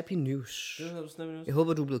for Snappy News. Det havde du Snappy News. Jeg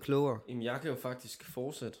håber, du er blevet klogere. Jamen, jeg kan jo faktisk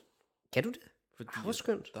fortsætte. Kan du det? Fordi hvor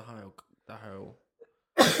skønt. Der har jo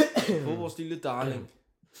på vores lille darling,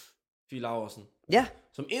 Fie Laursen. Ja.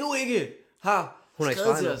 Som endnu ikke har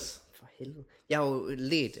skrevet til os. For helvede. Jeg har jo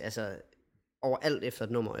let, altså, overalt efter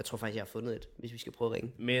et nummer. Jeg tror faktisk, jeg har fundet et, hvis vi skal prøve at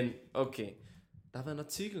ringe. Men, okay. Der har været en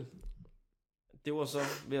artikel. Det var så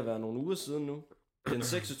ved at være nogle uger siden nu. Den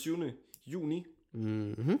 26. juni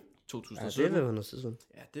 2017. Ja, det vil være noget siden.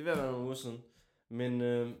 Ja, det vil være nogle uger siden. Men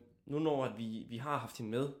nu når at vi har haft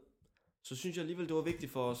hende med, så synes jeg alligevel, det var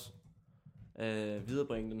vigtigt for os at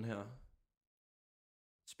viderebringe den her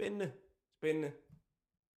spændende.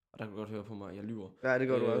 Og der kan du godt høre på mig, jeg lyver. Ja, det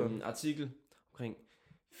gør du også. Artikel omkring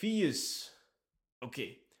Fies.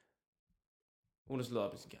 Okay. Hun er slået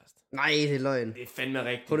op med sin kæreste. Nej, det er løgn. Det er fandme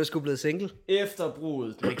rigtigt. Hun er sgu blevet single. Efter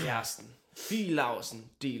bruddet med kæresten, Fie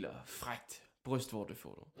Laursen deler frækt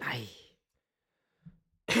brystvortefoto. Nej.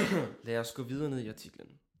 Lad os gå videre ned i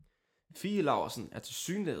artiklen. Fie Laursen er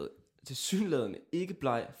tilsyneladende ikke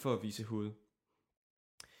bleg for at vise hud.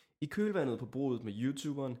 I kølvandet på bruddet med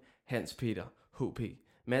YouTuberen Hans Peter H.P.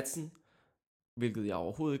 Madsen, hvilket jeg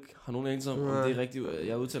overhovedet ikke har nogen anelse om det er rigtigt,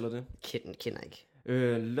 jeg udtaler det. Kender ikke.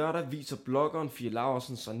 Lørdag viser bloggeren Fie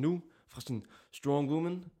Laursen sig nu fra sin Strong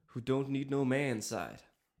Woman Who Don't Need No Man Side.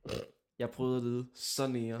 Jeg prøvede at lide så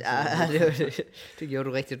nære. Ja, det gjorde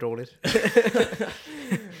du rigtig dårligt.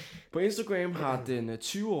 På Instagram har den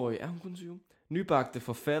 20-årige, er hun kun 20, nybagte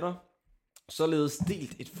forfatter således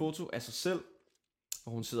delt et foto af sig selv,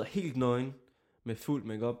 hvor hun sidder helt nøgen med fuld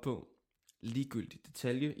makeup på. Ligegyldig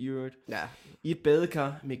detalje i øvrigt. Ja. I et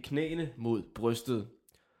badekar med knæene mod brystet.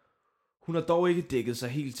 Hun har dog ikke dækket sig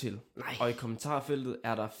helt til. Nej. Og i kommentarfeltet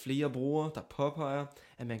er der flere brugere, der påpeger,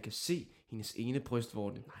 at man kan se hendes ene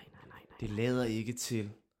brystvorte. Nej. Det lader ikke til,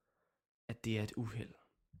 at det er et uheld.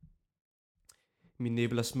 Min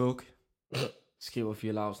nippel er smuk, skriver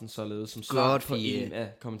Fie Laursen således som svar på en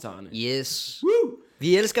af kommentarerne. Yes. Woo!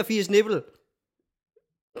 Vi elsker Fies nippel.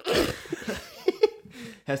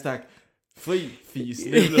 Hashtag fri Fies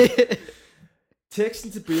nippel.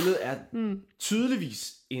 Teksten til billedet er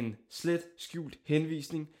tydeligvis en slet skjult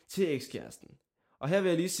henvisning til ekskæresten. Og her vil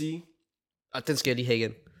jeg lige sige... Og den skal jeg lige have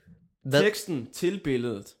igen. Hvad? Teksten til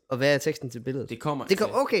billedet. Og hvad er teksten til billedet? Det kommer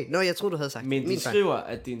okay, jeg troede, du havde sagt. Men de skriver,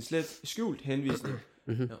 at det er en slet skjult henvisning.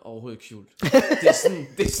 Overhovedet ikke skjult. Det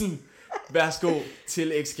er sådan, værsgo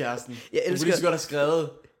til ekskæresten. Jeg elsker... Du lige så godt have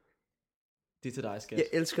skrevet, det er til dig, skat. Jeg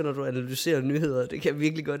elsker, når du analyserer nyheder. Det kan jeg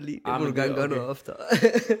virkelig godt lide. Det må du gerne gøre noget oftere.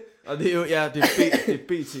 Og det er jo, ja, det er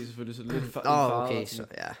BT selvfølgelig, så det er lidt okay, så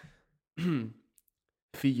ja.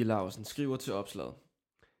 Fie Laursen skriver til opslaget.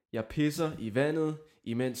 Jeg pisser i vandet,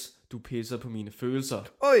 imens du pisser på mine følelser.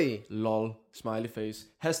 Oj! Lol, smiley face.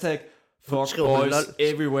 Hashtag fuck boys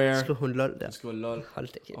everywhere. Skriver hun lol der? Hun skriver lol. Hold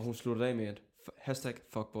da kæft. Og hun slutter af med et hashtag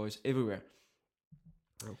fuck boys everywhere.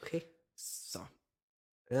 Okay. Så.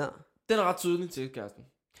 Ja. Den er ret tydelig til kæresten.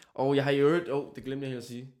 Og jeg har i øvrigt, det glemte jeg helt at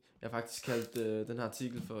sige. Jeg har faktisk kaldt den her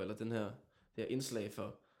artikel for, eller det her indslag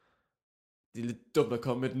for. Det er lidt dumt at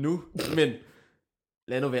komme med det nu, men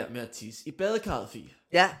lad nu være med at tisse i badekarret, Fie.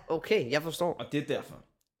 Ja, okay, jeg forstår. Og det er derfor.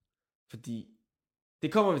 Fordi,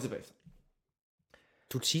 det kommer vi tilbage til.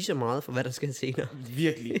 Du teaser meget for, hvad der sker senere.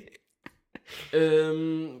 Virkelig.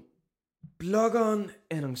 Bloggeren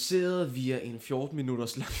annoncerede via en 14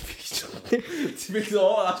 minutters lang video. Hvilket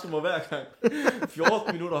overrasker mig hver gang.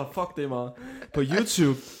 14 minutter, fuck det er meget. På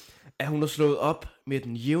YouTube er hun slået op med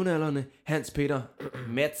den jævnaldrende Hans Peter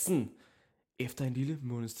Madsen efter en lille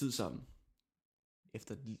måneds tid sammen.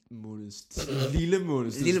 Efter en lille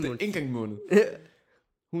måneds tid. Ikke engang måned.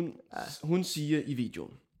 Hun siger i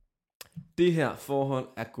videoen, det her forhold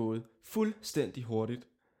er gået fuldstændig hurtigt.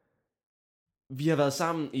 Vi har været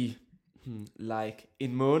sammen i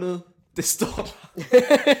en måned. Det står der.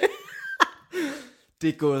 Det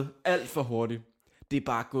er gået alt for hurtigt. det er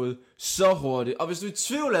bare gået så hurtigt. Og hvis du er i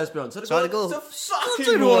tvivl, Asbjørn, så er det gået så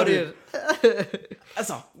fucking hurtigt.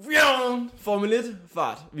 Altså, Formel 1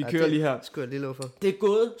 fart. Vi kører lige her. Skulle jeg lige love for. Det er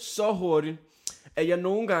gået så hurtigt, at jeg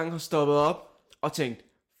nogle gange har stoppet op og tænkt,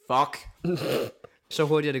 fuck. Så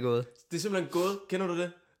hurtigt er det gået. Det er simpelthen gået, kender du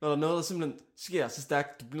det? Når der er noget, der simpelthen sker så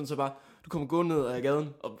stærkt, du bliver så bare, du kommer gående ned ad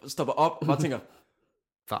gaden og stopper op og bare tænker,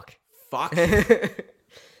 fuck.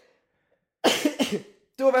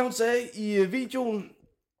 Det var, hvad hun sagde i videoen,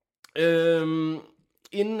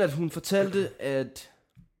 inden at hun fortalte, at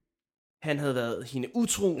han havde været hende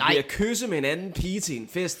utro ved at kysse med en anden pige til en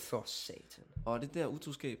fest. For satan. Og det der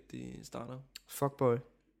utroskab, det starter. Fuck boy.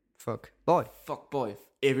 Fuck boy. Fuck boy.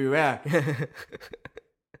 Everywhere.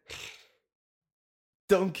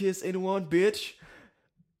 Don't kiss anyone, bitch.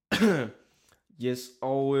 Yes,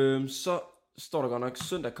 og så står der godt nok,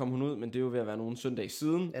 søndag kom hun ud, men det er jo ved at være nogen søndag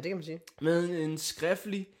siden. Ja, det kan man sige. Med en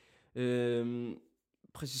skriftlig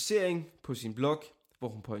præcisering på sin blog, hvor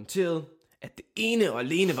hun pointerede, at det ene og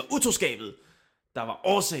alene var utroskabet, der var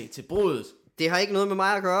årsag til bruddet. Det har ikke noget med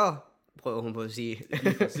mig at gøre, prøver hun på at sige.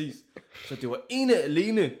 Lige præcis. Så det var ene og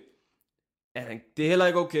alene, at det er heller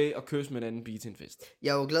ikke okay at kysse med en anden pige til en fest.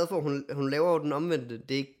 Jeg er jo glad for, at hun laver jo den omvendte.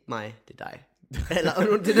 Det er ikke mig, det er dig.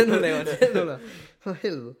 Eller det er den, hun laver. Det er den, for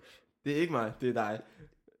helvede. Det er ikke mig, det er dig.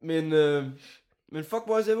 Men fuck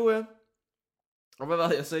boys everywhere. Og hvad var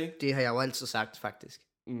det, jeg sagde? Det har jeg jo altid sagt, faktisk.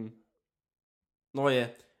 Nå ja.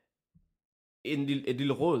 Et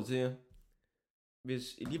lille råd til jer.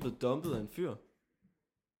 Hvis I lige er blevet dumpet af en fyr,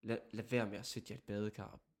 lad være med at sætte jer i et badekar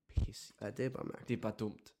og pisse. Ja, det er bare mærkeligt. Det er bare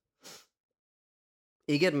dumt.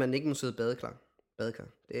 Ikke at man ikke må sidde badekar.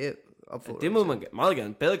 Det er opfordret. Ja, det må man meget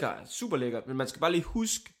gerne. Badekar er super lækkert, men man skal bare lige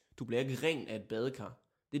huske, du bliver ikke ren af et badekar.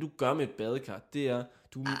 Det du gør med et badekar, det er,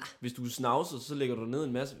 hvis du snavser, så lægger du ned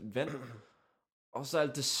en masse vand, og så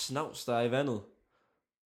alt det snavs, der er i vandet,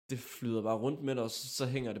 det flyder bare rundt med dig, og så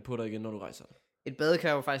hænger det på dig igen, når du rejser dig. Et badekar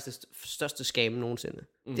er jo faktisk det største skam nogensinde.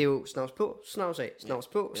 Det er jo snavs på, snavs af, snavs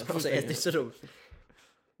på, snavs af. Det er så dumt.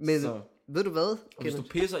 Men så, ved du hvad? Og hvis du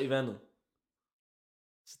pisser i vandet,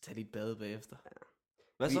 så tag dit bade bagefter. Ja.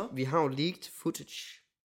 Hvad så? Vi har jo leaked footage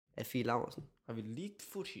af Fie Laursen. Har vi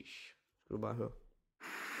leaked footage? Skal du bare høre.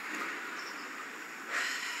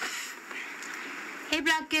 Hej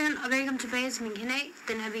bloggen, og velkommen tilbage til min kanal.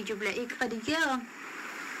 Den her video bliver ikke redigeret.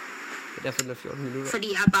 Det er derfor, den er 14 minutter. Fordi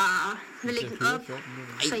jeg bare vil lægge den op,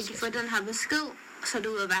 så I kan få den her besked, og så er det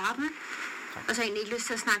ud af verden. Og så har jeg egentlig ikke lyst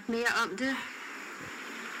til at snakke mere om det.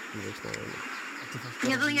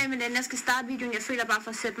 Jeg ved ikke, hvordan jeg skal starte videoen. Jeg føler bare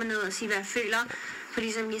for at sætte mig ned og sige, hvad jeg føler. Fordi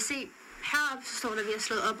som I kan se, heroppe så står der, vi har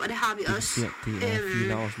slået op, og det har vi også. Det er Fie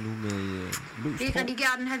Laursen nu med løs Vi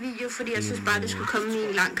redigerer den her video, fordi jeg synes bare, det skulle komme i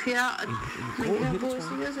en lang køre. Og man kan høre på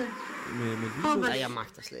sig. Nej, jeg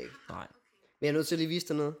magter slet ikke. Nej. Men jeg er nødt til at lige vise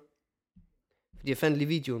dig noget. Fordi jeg fandt lige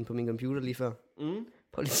videoen på min computer lige før.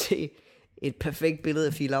 Prøv lige at se et perfekt billede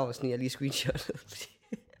af Fie Laursen, jeg lige screenshottet.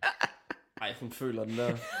 Ej, hun føler den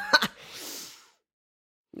der.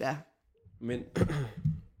 Ja. Men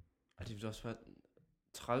det vil også være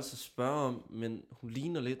træls at spørge om, men hun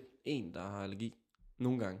ligner lidt en, der har allergi.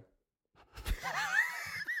 Nogle gange.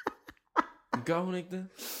 Men gør hun ikke det?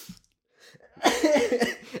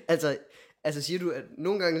 altså siger du, at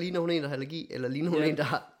nogle gange ligner hun en, der har allergi, eller ligner hun en, der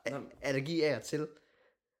har allergi af og til?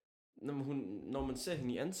 Når man ser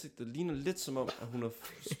hende i ansigtet, ligner lidt som om, at hun har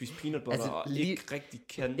spist peanut butter og ikke rigtig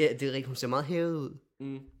kan. Ja, det er rigtigt. Hun ser meget hævet ud.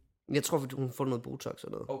 Jeg tror, at hun får noget botox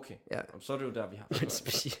og noget. Okay, ja. Så er det jo der, vi har. Men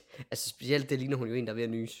specielt det ligner hun jo en, der er ved at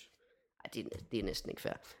nyse. Ej, det er næsten ikke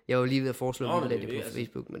fair. Jeg var lige ved at foreslå det på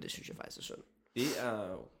Facebook, men det synes jeg faktisk er synd. Det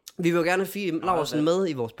er jo... Vi vil jo gerne have Fie Laursen med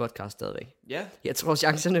i vores podcast stadigvæk. Ja. Jeg tror,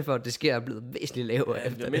 chancerne for, at det sker, er blevet væsentligt lavere. Ja,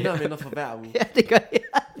 det bliver mindre og mindre for hver uge. Ja, det gør jeg.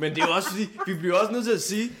 Men det er jo også fordi, vi bliver også nødt til at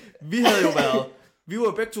sige, vi var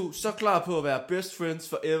jo begge to så klar på at være best friends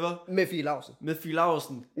forever. Med Fie Laursen. Med Fie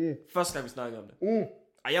Laursen. Første gang vi snakkede om det.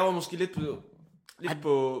 Ej, jeg var måske lidt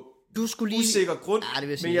på du skulle lige... usikker grund,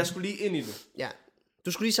 men jeg skulle lige ind i det. Ja,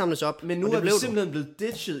 du skulle lige samles op. Men nu er vi simpelthen blevet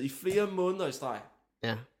ditchet i flere måneder i streg.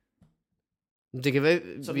 Ja. Det kan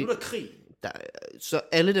være... Så nu er der krig. Så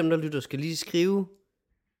alle dem, der lytter, skal lige skrive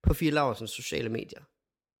på Fie Laursens sociale medier,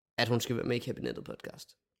 at hun skal være med i Kabinettet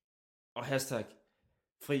podcast. Og hashtag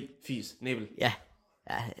fri fis næbbel. Ja,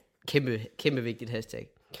 kæmpe vigtigt hashtag.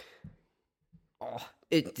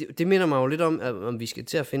 Det minder mig jo lidt om vi skal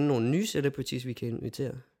til at finde nogle nye celebrities, vi kan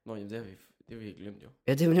invitere. Nå, jamen det har vi glemt jo.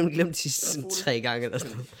 Ja, det har vi nemlig glemt de sidste 3 gange eller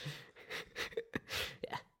sådan noget.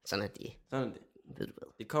 Ja, sådan er det. Ved du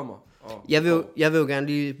hvad? Det kommer. Jeg vil jo gerne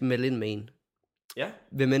lige melde ind med en. Ja.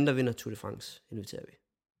 Hvem end der vinder Tour de France, inviterer vi.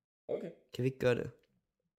 Okay. Kan vi ikke gøre det?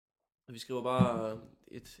 Vi skriver bare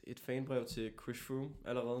et fanbrev til Chris Froome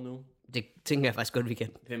allerede nu. Det tænker jeg faktisk godt, vi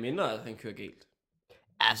kan. Hvem mindre, at han kører galt.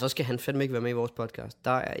 Ja, så skal han fandme ikke være med i vores podcast.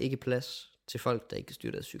 Der er ikke plads til folk, der ikke kan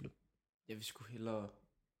styre deres cykel. Jeg vil sgu hellere...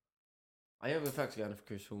 Ej, jeg vil faktisk gerne få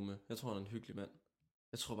Chris Froome med. Jeg tror, han er en hyggelig mand.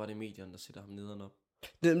 Jeg tror bare, det er medierne, der sætter ham nederen op.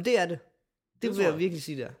 Det er det. Det vil tror jeg jeg. virkelig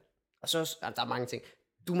sige der. Og så også, der er mange ting.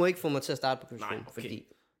 Du må ikke få mig til at starte på Chris Nej, Froome, okay.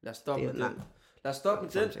 fordi... Lad os stoppe Det med er den. langt. Lad os stoppe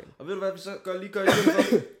med den. Samtale. Og ved du hvad, vi så gør i stedet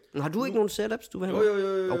for? Men har du ikke nogen setups, du vil have?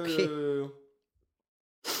 Jo. Okay.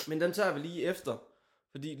 Men den tager vi lige efter.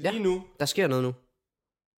 Fordi Ja. lige nu, Der sker noget nu.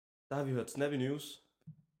 der har vi hørt Snappy News.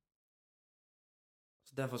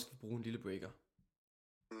 Så derfor skal vi bruge en lille breaker.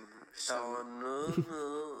 Der var noget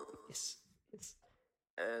med, Yes.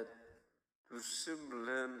 at du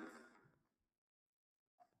simpelthen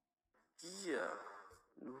giver,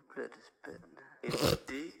 nu bliver det spændende, en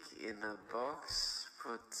dick in a box på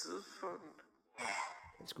et tidspunkt.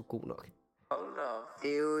 Det er sgu god nok. Hold da op.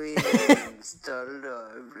 Det er jo en af mine stolte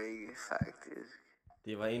øjeblikke, faktisk.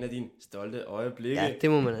 Det var en af dine stolte øjeblikke. Ja,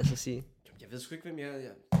 det må man altså sige. Jeg ved sgu ikke, hvem jeg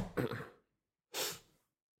er.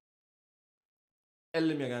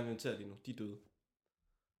 Alle dem, jeg gerne vil invitere lige nu, de er døde.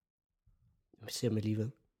 Vi ser dem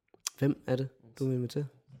alligevel. Hvem er det, du vil invitere?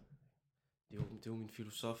 Det er jo min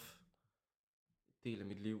filosof. Del af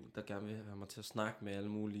mit liv, der gerne vil have mig til at snakke med alle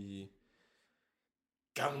mulige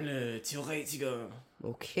gamle teoretikere.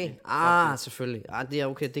 Okay. Men, Selvfølgelig. Det er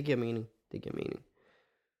okay. Det giver mening.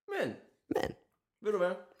 Men, Men, ved du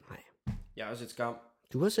hvad? nej. Jeg har også et skam.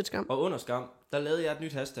 Du har set Skam? Og under skam, der lavede jeg et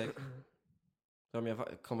nyt hashtag. Som jeg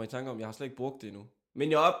kommer i tanke om, jeg har slet ikke brugt det endnu.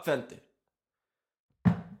 Men jeg opfandt det.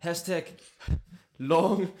 Hashtag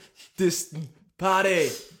long distance party.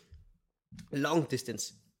 Long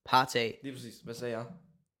distance party. Lige præcis. Hvad sagde jeg?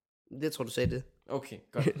 Det tror du sagde det. Okay,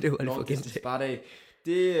 godt. Det var lige Long for distance gentage. party.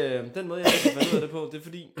 Det, den måde, jeg ikke fandt ud af det på, det er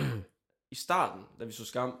fordi, i starten, da vi så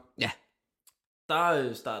Skam, Ja. da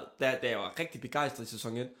jeg var rigtig begejstret i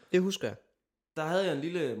sæson 1, Det husker jeg. der havde jeg en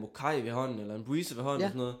lille mokai ved hånden, eller en breezer ved hånden, Ja. og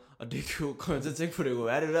sådan noget, og det kom jeg til at tænke på, det kunne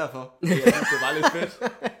være det derfor. Jeg synes, det var lidt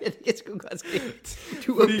fedt. Ja, det kan sgu godt ske.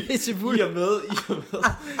 Du var pissefuld. I og med,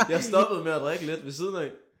 jeg stoppede med at drikke lidt ved siden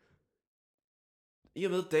af. I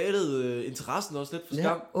og med datede interessen også lidt for Skam.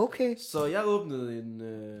 Ja, okay. Så jeg åbnede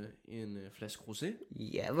en flaske rosé,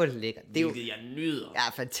 Ja, hvor lækkert. Det er jo hvilket jeg nyder. ja,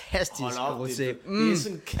 fantastisk Hold op, rosé. det er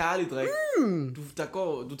sådan en kærlig drik.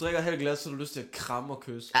 Du drikker et halvt glas, så du har lyst til at kramme og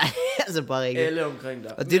kysse. Ej, altså bare ikke. Alle omkring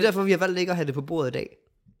dig. Og det er derfor, vi har valgt ikke at have det på bordet i dag.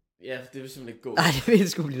 Ja, det vil simpelthen ikke gå. Nej, det vil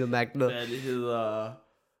sgu blive noget mærkeligt noget. Hvad det hedder.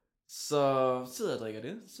 Så sidder jeg og drikker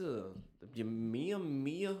det. Det bliver mere og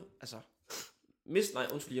mere, altså,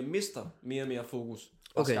 jeg mister mere og mere fokus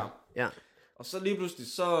på Okay, Skam. ja. Og så lige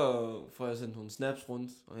pludselig, så får jeg sendt nogle snaps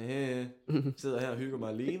rundt, og sidder her og hygger mig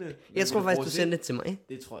alene. Jeg tror faktisk, du sendte det til mig.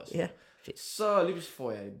 Det tror jeg så. Ja, fedt. Så lige pludselig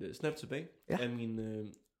får jeg et snap tilbage Ja. af min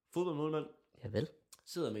fodboldmålmand. Ja vel.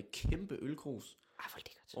 Sidder med et kæmpe ølkrus, Hvor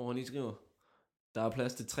lækkert. hvor han lige skriver, der er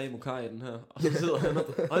plads til 3 mokai i den her. Og så sidder han,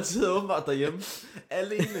 og han sidder åbenbart derhjemme,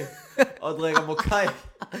 alene, og drikker mokai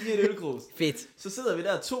i et ølkrus. Fedt. Så sidder vi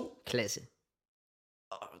der 2, Klasse.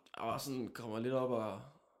 og sådan kommer lidt op og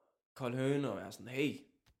kold høne, og jeg er sådan, hey,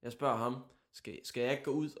 jeg spørger ham, skal jeg ikke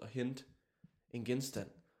gå ud og hente en genstand,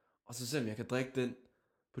 og så se om jeg kan drikke den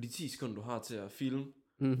på de 10 sekunder, du har til at filme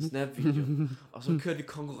snap-video. Og så kørte vi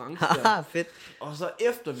konkurrence der. Haha, fedt. Og så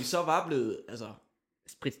efter vi så var blevet, altså,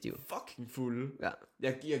 Spritstiv. fucking fulde. Ja.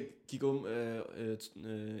 Jeg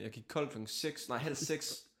gik kold klokken 6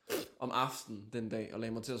 om aftenen den dag, og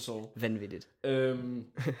lagde mig til at sove. Vanvittigt.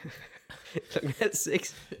 Klokken 5:30.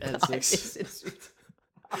 6:30. Ej, det er sindssygt.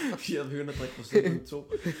 Jeg begyndte at drikke på siden 2.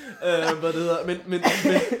 Hvad det hedder.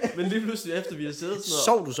 Men lige pludselig efter vi har siddet sådan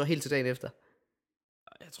Sov du så helt til dagen efter?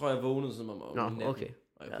 jeg tror jeg vågnede som om Nå, natten, okay.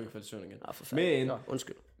 og jeg kunne ikke falde i søvn igen. Nå, for fanden. Men Nå,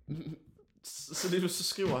 undskyld. så lige pludselig så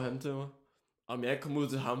skriver han til mig, om jeg ikke kom ud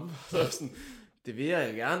til ham. Så er jeg sådan, det vil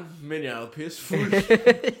jeg gerne, men jeg er jo pissefuld.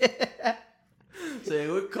 Så jeg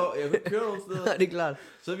kunne ikke køre nogen steder. Nej, det er klart.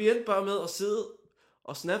 Så vi endte bare med at sidde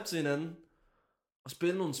og snappe til hinanden, og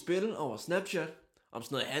spille nogle spil over Snapchat, om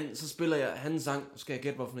sådan noget, så spiller jeg hans sang, så skal jeg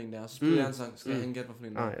gætte, hvorfor en det er, så spiller jeg hans sang, så skal han gætte, hvorfor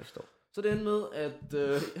en det er. Nej, jeg forstår. Så det endte med, at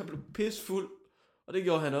jeg blev pissefuld, og det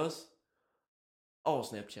gjorde han også, over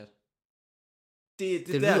Snapchat. Det er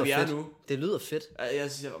der, lyder vi er fedt. nu. Det lyder fedt.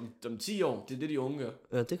 Jeg siger, om 10 år, det er det, de unge gør.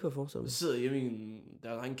 Ja, det kan jeg forestille mig. Så sidder jeg hjemme i der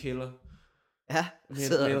er en kælder, Ja,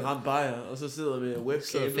 med en ramt bajer, og så sidder jeg med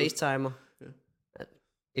sidder webcam. facetimer. Ja. Ja.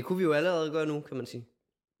 Det kunne vi jo allerede gøre nu, kan man sige.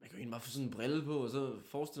 Man kan jo egentlig bare få sådan en brille på, og så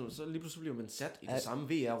forestille mig, så lige pludselig bliver man sat i Ja, det samme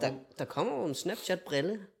VR-rum. Der kommer jo en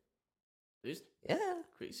Snapchat-brille. Vist? Ja,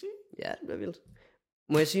 Crazy? ja, det bliver vildt.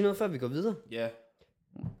 Må jeg sige noget, før vi går videre? Ja.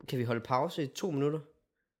 Kan vi holde pause i 2 minutter?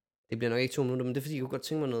 Det bliver nok ikke 2 minutter, men det er fordi, jeg kunne godt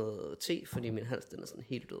tænke mig noget te, fordi min hals, den er sådan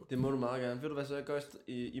helt død. Det må du meget gerne. Ved du hvad så jeg gør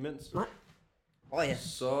imens? Nej. Ja.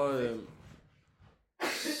 Så Jeg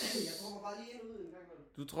dropper bare lige ind og ud en gang.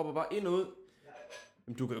 du dropper bare ind og ud.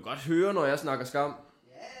 Jamen, du kan jo godt høre, når jeg snakker skam.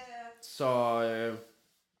 Så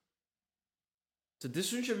det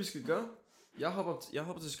synes jeg, vi skal gøre. Jeg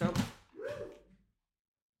hopper til skam.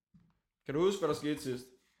 Kan du huske, hvad der skete sidst?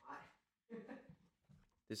 Nej.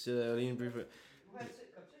 Det siger jeg lige en brief. Det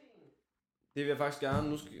vil jeg faktisk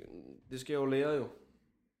gerne. Det skal jeg jo lære jo.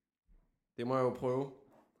 Det må jeg jo prøve.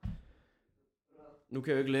 Nu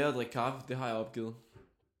kan jeg jo ikke lære at drikke kaffe. Det har jeg opgivet.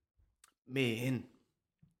 Men.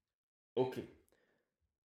 Okay.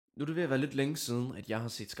 Nu er det ved at være lidt længe siden, at jeg har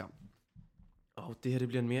set Skam. Og det her det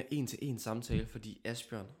bliver en mere en-til-en samtale, fordi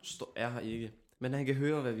Asbjørn er her ikke. Men han kan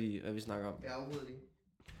høre, hvad vi snakker om. Jeg afbryder lige.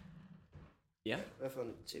 Ja. Hvad for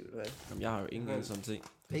en te vil du have? Jamen, jeg har jo ingen sådan ting.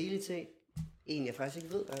 Bailey te. En jeg faktisk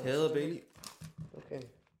ikke ved. Hader Bailey. Okay.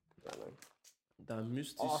 Der er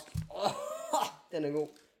mystisk. Den er god.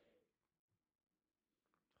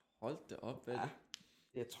 Hold da op, hvad er det?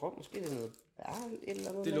 Jeg tror måske det er noget et eller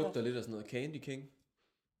andet. Det lugter lidt af sådan noget Candy King.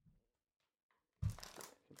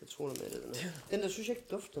 Jeg tror med det. Den der synes jeg ikke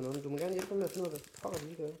dufter noget, men du må gerne hjælpe mig med at finde ud af, hvad pokker det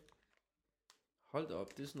lige gør. Hold da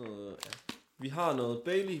op, det er sådan noget. Ja. Vi har noget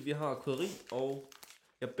Bailey, vi har krydderi og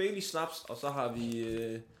Bailey snaps, og så har vi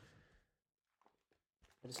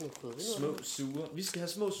er det sådan noget krydderi? små sure. Vi skal have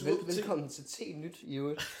små sure på te. Velkommen til te nyt i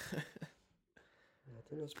øvrigt. Ja,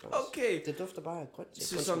 det er noget spændende. Okay. Det dufter bare af grønt te.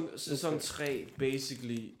 Sæson 3,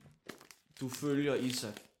 basically. Du følger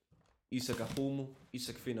Isak. Isak er homo.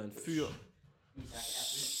 Isak finder en fyr.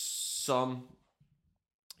 Som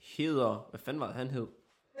hedder... Hvad fanden var det, han hed?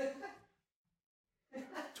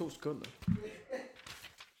 2 sekunder.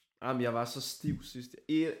 Jamen, jeg var så stiv sidst.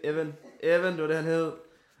 Evan, det var det, han hed.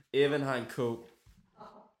 Evan har en coke.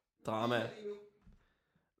 Drama.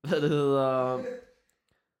 Hvad det hedder...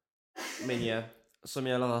 Men ja, som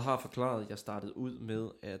jeg allerede har forklaret, jeg startede ud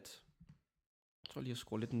med at... Jeg tror lige, jeg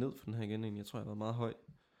skruer lidt ned for den her igen. Jeg tror, jeg har været meget høj.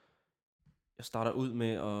 Jeg starter ud med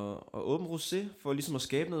at åbne rosé, for ligesom at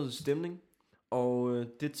skabe noget stemning. Og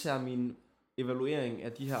det tager min evaluering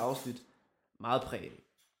af de her afsnit meget præg af.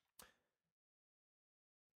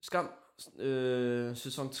 Skam,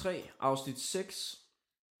 sæson 3, afsnit 6.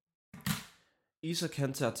 Isak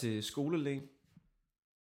han tager til skolelæge.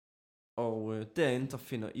 Og derinde der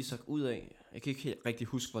finder Isak ud af, jeg kan ikke helt rigtig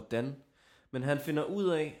huske hvordan, men han finder ud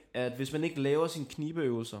af, at hvis man ikke laver sine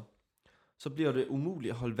knibeøvelser, så bliver det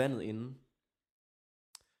umuligt at holde vandet inde.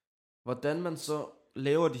 Hvordan man så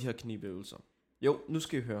laver de her knibeøvelser? Jo, nu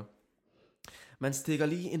skal I høre. Man stikker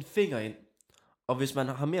lige en finger ind, og hvis man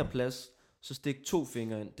har mere plads, så stik 2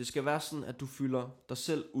 fingre ind. Det skal være sådan, at du fylder dig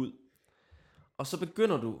selv ud. Og så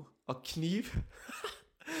begynder du at knibe.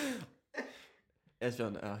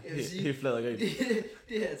 Asbjørn er helt flad og grin.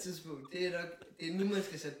 Det her tidspunkt, det er nu, man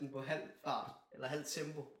skal sætte den på halv fart, eller halv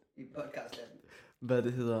tempo i podcasten. Hvad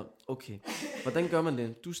det hedder. Okay, hvordan gør man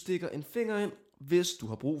det? Du stikker en finger ind, hvis du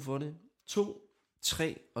har brug for det. 2,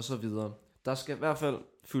 3 og så videre. Der skal i hvert fald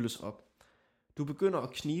fyldes op. Du begynder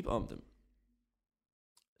at knibe om dem.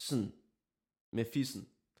 Sådan. Med fissen.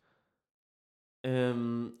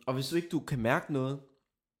 Og hvis du ikke kan mærke noget,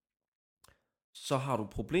 så har du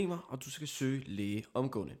problemer, og du skal søge læge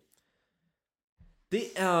omgående. Det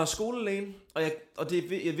er skolelægen, og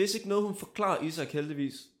det er vist ikke noget, hun forklarer Isak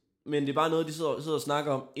heldigvis. Men det er bare noget, de sidder og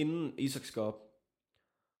snakker om, inden Isak skal op.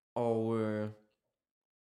 Og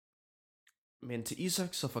men til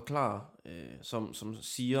Isak så forklarer, som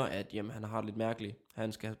siger, at jamen, han har det lidt mærkeligt.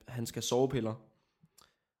 Han skal have sovepiller.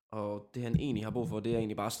 Og det han egentlig har brug for, det er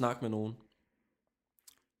egentlig bare at snakke med nogen.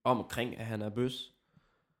 Omkring, at han er bøs.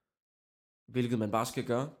 Hvilket man bare skal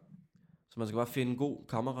gøre. Så man skal bare finde en god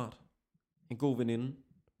kammerat. En god veninde.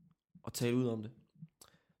 Og tale ud om det.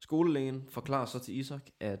 Skolelægen forklarer så til Isak,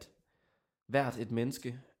 at hvert et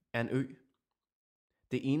menneske er en ø.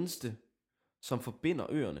 Det eneste, som forbinder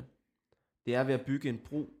øerne, det er ved at bygge en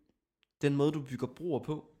bro. Den måde, du bygger broer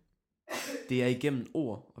på, det er igennem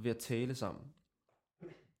ord og ved at tale sammen.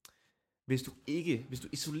 Hvis du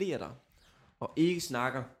isolerer dig og ikke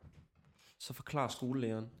snakker, så forklarer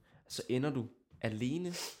skolelæreren, så ender du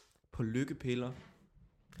alene på lykkepiller,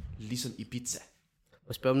 ligesom Ibiza.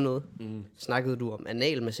 Og spørg om noget. Snakkede du om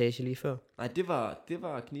analmassage lige før? Nej, det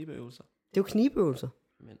var knibeøvelser. Det er jo knibeøvelser.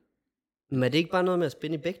 Men er det ikke bare noget med at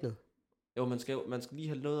spænde i bækkenet? Jo, man skal lige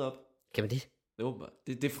have noget op. Kan man det? Jo,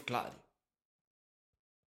 det forklarer de.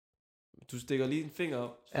 Du stikker lige en finger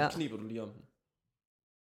op, så kniber du lige om den.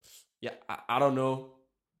 Ja, I don't know.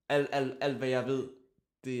 Alt hvad jeg ved,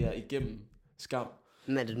 det er igennem Skam.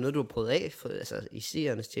 Men er det noget, du har prøvet af, for, altså i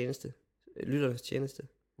seernes tjeneste? Lytternes tjeneste?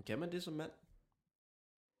 Kan man det som mand?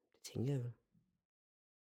 Det tænker jeg vel.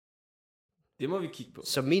 Det må vi kigge på.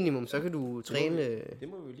 Som minimum, så kan du træne... Det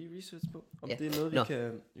må vi lige research på, om Ja. det er noget,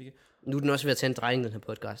 vi kan... Nu er den også ved at tage en drejning, den her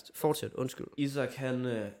podcast. Fortsæt, undskyld. Isak,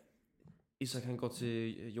 han går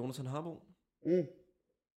til Jonathan Harbo,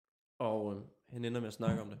 og han ender med at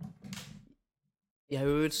snakke om det. Jeg har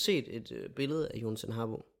jo set et billede af Jonathan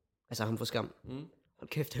Harbo. Altså ham fra Skam. Hold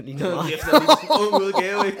kæft, han ligner Hold meget. kæft, han er lige sådan en ung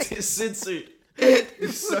udgave, ikke? Det er sindssygt. Det er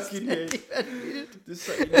så genialt. Det er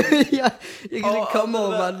så genialt. jeg kan ikke komme over,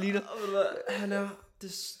 hvad han ligner. Han er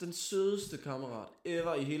den sødeste kammerat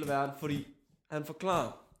ever i hele verden, fordi han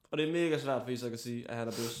forklarer, og det er mega svært for Isak at sige, at han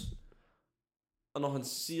er bøs. Og når han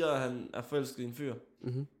siger, at han er forelsket i en fyr,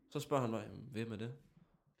 så spørger han mig, hvem er det?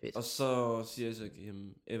 Fedt. Og så siger Isak,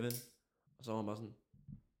 Evan. Og så var han bare sådan,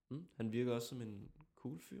 han virker også som en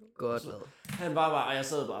cool fyr. Godt så, lavet. han bare, og jeg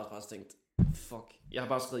sad bare og tænkte, fuck, jeg har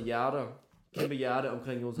bare skrevet hjerter, kæmpe hjerte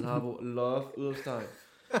omkring Jonathan Harbo, love, udopstegn.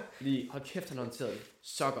 Fordi, hold kæft, han håndterede det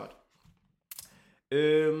så godt.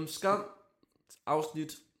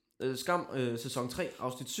 Skam, sæson 3,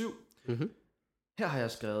 afsnit 7. Her har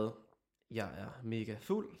jeg skrevet, jeg er mega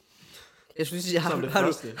fuld. Jeg synes, jeg Som det har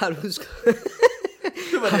første. du husket?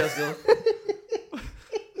 Det var det, jeg skrev.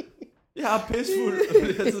 Jeg er pissfuld på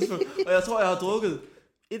det her tidspunkt, og jeg tror, jeg har drukket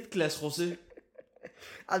et glas rosé.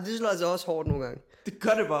 Altså, det slår altså også hårdt nogle gange. Det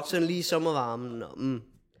gør det bare. Sådan lige i sommervarmen. Og,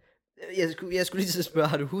 Jeg skulle lige til at spørge,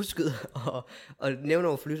 har du husket at nævne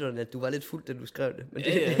over for lytterne, at du var lidt fuld, da du skrev det? Men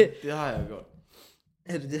Det har jeg gjort.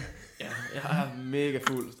 Er det det? Ja, jeg er mega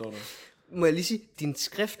fuld, står der. Må jeg lige sige, din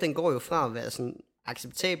skrift, den går jo fra at være sådan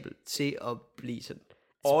acceptabel til at blive sådan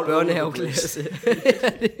All børnehaveklasse.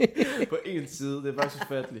 På en side, det er faktisk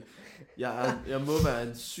ufatteligt. Jeg må være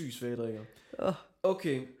en syg svagdrikker.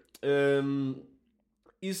 Okay.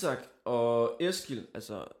 Isak og Eskil,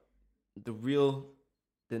 altså the real,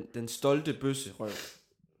 den stolte bøsserøv.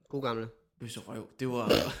 God gamle. Bøsserøv, det var...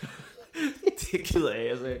 det er ked af,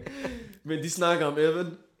 jeg sagde. Men de snakker om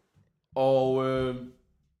Evan, og...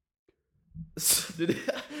 så det der...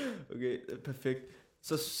 Okay, perfekt.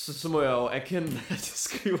 Så må jeg jo erkende, at jeg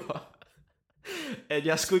skriver, at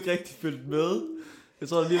jeg skulle ikke rigtig fulgt med. Jeg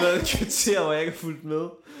tror, der lige har været et kvarter, hvor jeg ikke har fulgt med.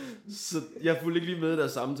 Så jeg fulgte ikke lige med i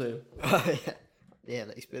deres samtale. Ja, det er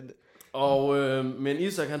da ikke spændende. Og, men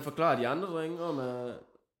Isak, han forklarer de andre drenge om, at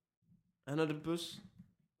han er lidt bøs.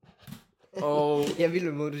 Og Jeg vil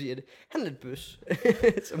med måde, du siger det. Han er lidt bøs.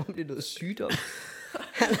 Som om det er noget sygdom.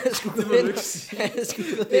 Han er sgu det må du ikke sige.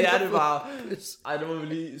 Det er det bare. Bøs. Ej, det må vi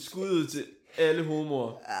lige skudde til alle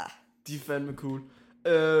homoer. Ja. De er fandme cool.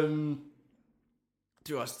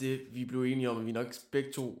 Det var også det, vi blev enige om, at vi nok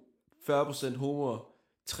begge to 40% homoer,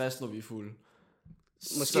 60 når vi er fulde.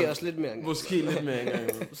 Måske også lidt mere engang. Måske lidt mere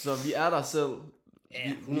engang. Så vi er der selv.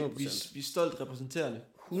 Ja, Vi 100%. er stolt repræsenterende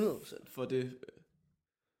 100%. for det.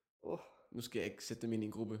 Nu skal jeg ikke sætte dem ind i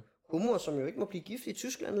en gruppe. Homoer, som jo ikke må blive gift i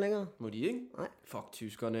Tyskland længere. Må de ikke? Nej. Fuck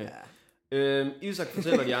tyskerne. Ja. Isak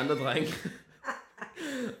fortæller de andre drenge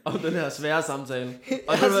om den her svære samtale.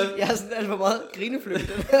 Og Jeg har sådan alt for meget grineflygt i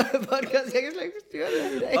den her podcast. Jeg kan slet ikke styre det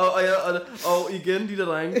her i dag. og igen, de der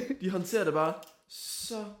drenge, de håndterer det bare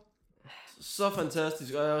så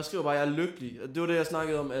fantastisk. Og jeg skriver bare, at jeg er lykkelig. Det var det, jeg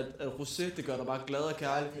snakkede om, at rosé, det gør dig bare glad og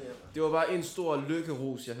kærlig. Det var bare en stor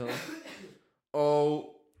lykkerus, jeg havde.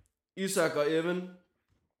 Og Isak og Evan,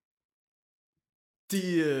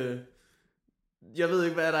 jeg ved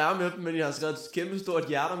ikke, hvad der er med dem, men jeg har skrevet et kæmpe stort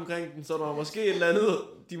hjerte omkring dem, så der var måske et eller andet,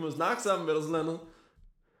 de må snakke sammen eller sådan noget.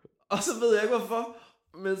 Og så ved jeg ikke hvorfor,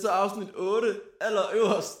 men så afsnit 8,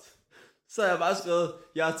 allerøverst, så har jeg bare skrevet,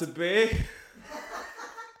 jeg er tilbage.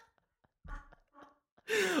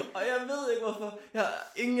 Og jeg ved ikke hvorfor, jeg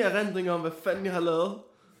har ingen erindring om, hvad fanden jeg har lavet.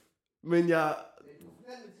 Men jeg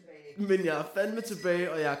er fandme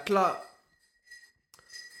tilbage, og jeg er klar.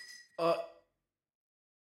 Og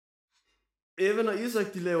Evan og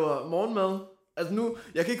Isak, de laver morgenmad. Altså nu,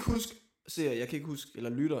 jeg kan ikke huske, eller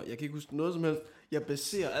lytter, jeg kan ikke huske noget som helst. Jeg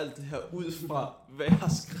baserer alt det her ud fra, hvad jeg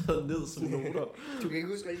har skrevet ned som noter. Du kan ikke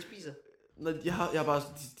huske, hvad de spiser? Når jeg har bare,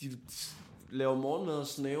 de laver morgenmad og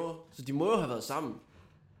snæver, så de må jo have været sammen.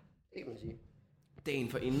 Det kan man sige.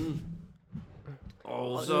 Dagen for inden.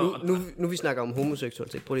 Og så nu vi snakker om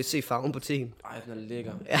homoseksualitet. Prøv lige at se farven på teen. Ej, den er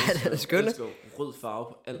lækker. Ja, den er skøn. Rød farve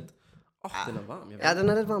på alt. Den er varm. Ja, den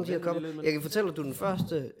er lidt varm, de her kopper. Jeg kan fortælle, at du er den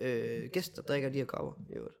første gæst, der drikker de her kopper.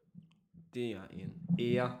 Det er en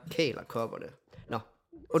ære. Kæler kopperne. Nå,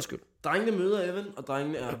 undskyld. Drengene møder Evan, og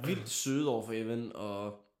drengene er vildt søde over for Evan,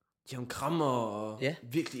 og de har krammer og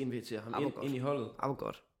virkelig inviterer ham ind i holdet. Hvor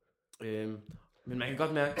godt. Men man kan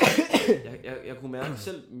godt mærke, jeg kunne mærke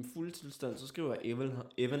selv i min fulde tilstand, så skriver jeg,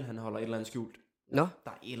 Evan han holder et eller andet skjult. Nå,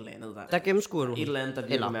 Der er et eller andet, der gennemskuer du et eller andet, der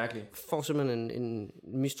virker mærkeligt. får simpelthen en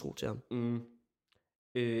mistro til ham.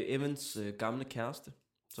 Evans gamle kæreste,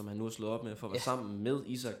 som han nu har slået op med for at være sammen med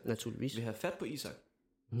Isak, Naturligvis. vil have fat på Isak.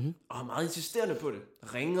 Mm-hmm. Og er meget insisterende på det.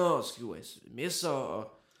 Ringer og skriver sms'er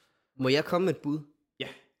og... Må jeg komme med et bud? Ja.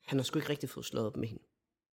 Han har sgu ikke rigtig fået slået op med hende.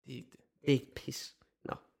 Det er ikke det. Det er ikke pis.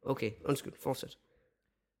 Nå, okay. Undskyld. Fortsæt.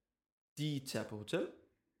 De tager på hotel.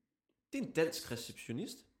 Det er en dansk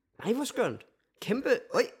receptionist. Nej, hvor skønt. Kæmpe...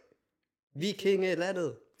 Øj!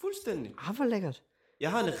 Vikingelandet. Fuldstændig. Hvor lækkert.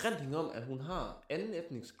 Jeg har en erindring om, at hun har anden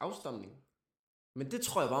etnisk afstamning. Men det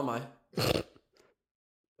tror jeg bare er mig.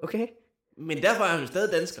 Okay. Men derfor er hun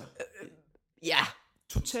stadig dansker. Ja.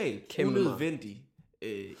 Totalt Kæmpe unødvendig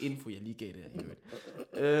info, jeg lige gav det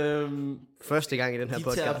her. Første gang i den her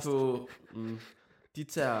podcast. De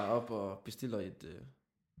tager op og bestiller et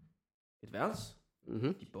værelse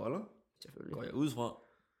i boller. Selvfølgelig. Går jeg ud fra.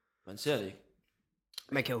 Man ser det ikke.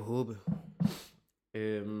 Man kan jo håbe.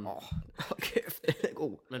 Okay, det er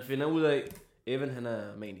god. Man finder ud af, Evan han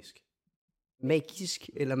er manisk. Magisk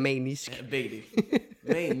eller manisk? Ja, begge.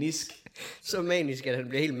 Manisk. Så manisk, at han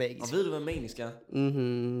bliver helt magisk. Og ved du, hvad manisk er?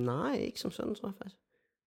 Nej, ikke som sådan, tror jeg faktisk.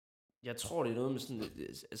 Jeg tror, det er noget med sådan,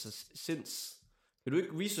 altså sinds... Vil du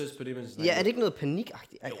ikke research på det, mens Ja, er det ikke noget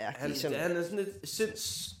panikagtigt? Jo, han er sådan et sinds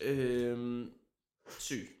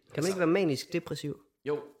syg. Kan man ikke være manisk depressiv?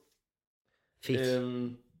 Jo.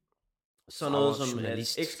 Fedt. Så noget som,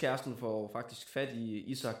 at ekskæresten får faktisk fat i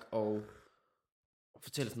Isak og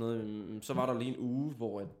fortæller sådan noget. Så var der lige en uge,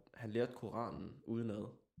 hvor han lærte Koranen udenad.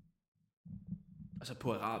 Altså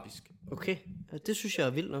på arabisk. Okay, ja, det synes jeg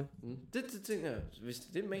er vildt nok. Det tænker jeg, hvis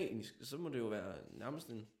det er manisk, så må det jo være nærmest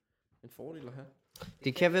en fordel at have.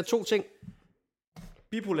 Det kan være to ting.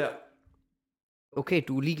 Bipolær. Okay,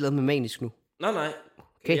 du er ligeglad med manisk nu. Nej.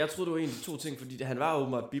 Okay. Jeg troede, det var egentlig to ting, fordi han var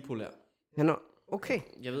åbenbart bipolær. Han er, okay.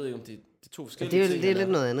 Jeg ved ikke, om det er to Ja, forskellige ting. det er lidt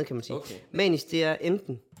noget andet, kan man sige. Okay. Manisk, det er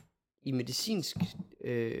enten i medicinsk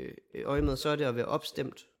øjemed, så er det at være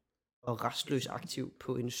opstemt og restløs aktiv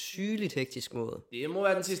på en sygeligt hektisk måde. Det må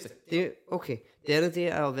være den sidste. Det, okay. Det andet, det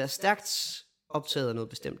er at være stærkt optaget af noget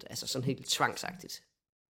bestemt. Altså sådan helt tvangsagtigt.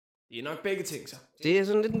 Det er nok begge ting, så. Det er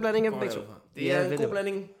sådan lidt en blanding af begge to. Det er en god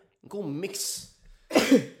blanding. En god mix.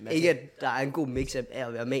 Ikke at der er en god mix af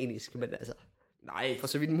at være manisk, men altså, Nej, for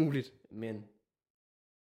så vidt muligt. men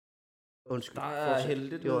Undskyld. der er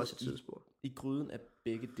hældt Det var også et tidsspor. i gryden af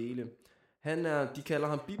begge dele. De kalder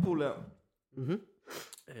ham bipolær. Og hun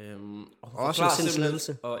Også forklarer sindslidelse.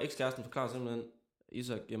 simpelthen, og ekskæresten forklarer simpelthen,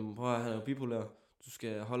 Isak, jamen prøv at han er jo bipolær. Du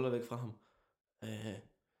skal holde dig væk fra ham.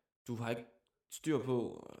 Du har ikke styr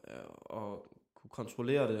på at kunne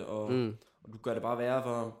kontrollere det, og du gør det bare værre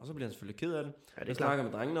for ham. Og så bliver han selvfølgelig ked af det. Ja, det er Jeg snakker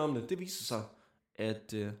med drengene om det. Det viser sig,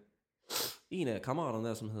 at en af kammeraterne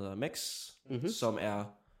der, som hedder Max, som er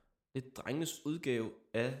lidt drengenes udgave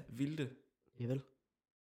af Vilde. Ja vel.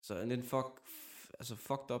 Så en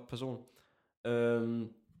fucked up person.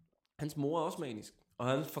 Hans mor er også manisk. Og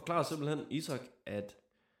han forklarer simpelthen Isak, at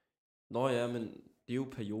men det er jo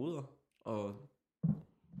perioder,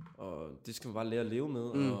 og det skal man bare lære at leve med.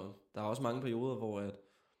 Og der er også mange perioder,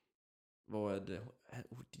 hvor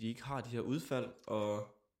de ikke har de her udfald. Og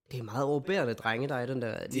Det er meget overbærende drenge, der er i den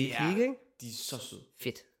der lille pige, ikke? De er så søde.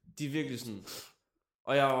 Fedt. De er virkelig sådan...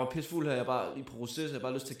 Og jeg var pissefuld her, jeg bare i proces, jeg har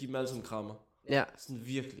bare lyst til at give dem alle sammen krammer. Ja. Sådan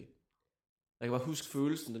virkelig. Jeg kan bare huske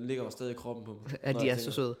følelsen, den ligger jo stadig i kroppen på mig. At de er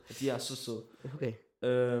så søde. At de er så søde. Okay.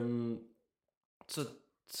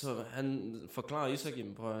 Så han forklarer Isak,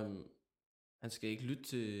 han skal ikke lytte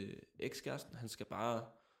til ekskæresten, han skal bare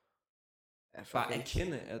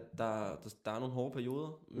erkende, at der er nogle hårde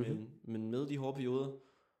perioder, men med de hårde perioder,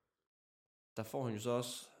 der får han jo så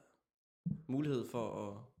også mulighed for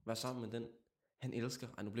at være sammen med den, han elsker.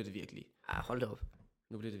 Ej, nu bliver det virkelig. Hold da op.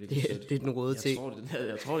 Nu bliver det virkelig sødt. Det er den røde te. Jeg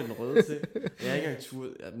tror, det er den røde te. Jeg er ikke engang tur.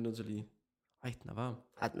 Jeg er nødt til lige. Ej, den er varm.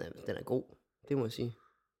 Ej, den er god. Det må jeg sige.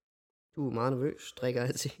 Du er meget nervøs, drikker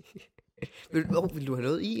af te. Vil du have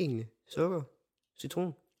noget i egentlig? Sukker?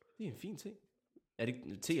 Citron? Det er en fin te. Er det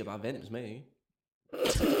ikke? Te er bare vand med smag, ikke?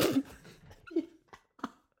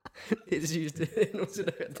 Det er det sygeste. Jeg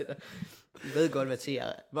nogensinde har hørt det der. Du ved godt, hvad te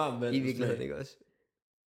er. Varm vand I virkeligheden, ikke også?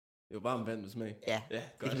 Det er jo varm vand med smag. Ja, Ja, det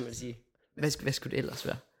godt. kan man sige. Hvad skulle det ellers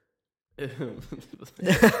være?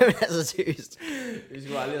 Altså seriøst. Vi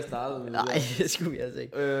skulle aldrig have startet med Nej, det skulle vi altså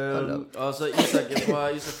ikke. Og så Isak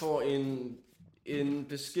får en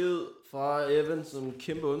besked fra Evan som en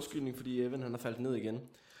kæmpe undskyldning, fordi Evan han er faldet ned igen.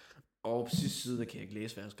 Og på sidste side, der kan jeg ikke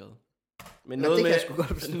læse, hvad jeg har skrevet. Men Nå, noget det med, kan jeg sgu godt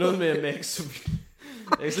forstå. noget med Max,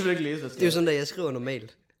 kan simpelthen ikke læse, hvad Det er jo sådan, at jeg skriver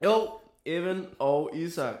normalt. Jo, Evan og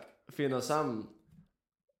Isak finder sammen.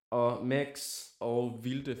 Og Max og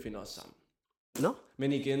Vilde finder også sammen. Nå?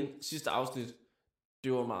 Men igen, sidste afsnit,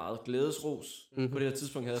 det var meget glædesros. På det her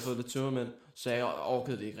tidspunkt havde jeg fået lidt tømmermænd, så jeg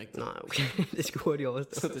orkede det ikke rigtigt. Nej, okay. Det skulle hurtigt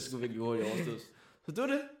overstå. Det skulle virkelig hurtigt overstås. Så det var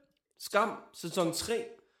det. Skam, sæson 3.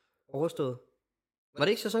 Overstået. Var det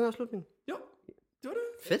ikke sæsonafslutning? Jo, det var det.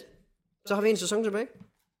 Fedt. Så har vi en sæson tilbage.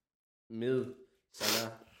 Med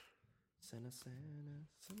Sanna.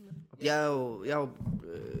 Jeg har jo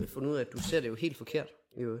fundet ud af, at du ser det jo helt forkert.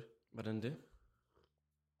 Jo. Hvordan det?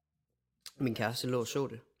 Min kæreste lå og så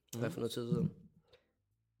det. Hvad for noget tid siden.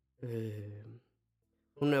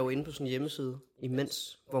 Hun er jo inde på sådan en hjemmeside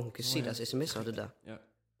imens, hvor hun kan se deres sms'er og det der. Ja.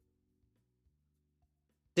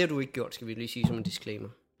 Det har du ikke gjort, skal vi lige sige som en disclaimer.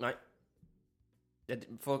 Nej. Ja,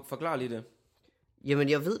 forklar lige det. Jamen,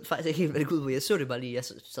 jeg ved faktisk ikke helt, hvad det går ud på. Jeg så det bare lige, jeg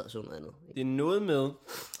sad og så noget andet. Det er noget med,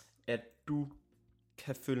 at du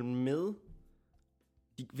kan følge med.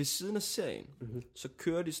 Ved siden af serien, så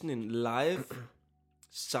kører de sådan en live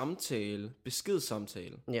samtale,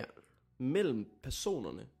 beskedssamtale, Ja. mellem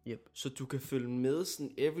personerne. Yep. Så du kan følge med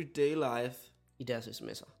sådan everyday life I deres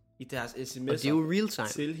sms'er. i deres sms'er. Og det er jo real time,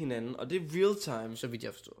 til hinanden. Og det er real time. så vidt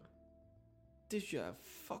jeg forstår. Det synes jeg er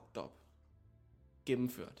fucked up.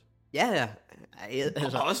 Gennemført. Ja.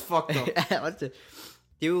 Altså, Og også fucked up. ja, også det.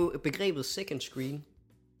 Det er jo begrebet second screen,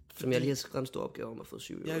 som jeg lige har skrevet en stor opgave om at få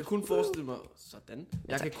 7 Jeg kan kun forestille mig, sådan.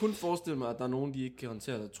 Jeg kan kun forestille mig, at der er nogen, de ikke kan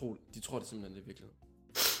håndtere det. De tror det simpelthen, det er virkelighed.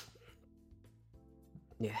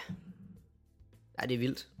 Ja. Ja, det er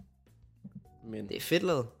vildt. Men Det er fedt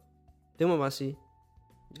lavet. Det må man bare sige.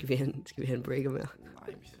 Skal vi have en breaker mere?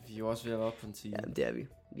 nej, vi er jo også ved at være oppe på en time. Ja, det er vi.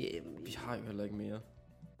 Vi har jo heller ikke mere.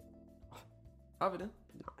 Har vi det?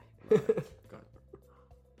 Nej. Godt.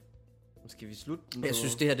 Nu skal vi slutte den. Jeg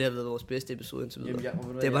synes, det her det har været vores bedste episode indtil videre.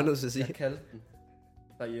 Jamen, det er bare nødt til at sige. Jeg kaldte den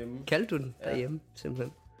derhjemme. Kaldte du den Ja. derhjemme,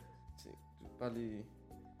 simpelthen? Se, bare lige...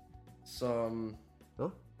 Så... Nå.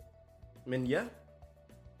 Men ja.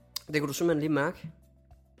 Det kunne du simpelthen lige mærke,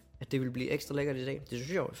 at det ville blive ekstra lækkert i dag. Det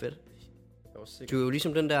synes jeg var fedt. Jeg var sikker. Du er jo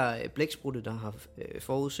ligesom den der blæksprutte, der har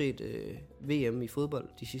forudset VM i fodbold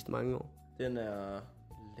de sidste mange år. Den er...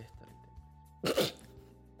 latterlig.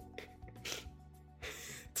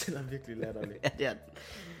 Den er virkelig latterlig. Ja, det er.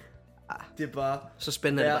 Det er bare... Så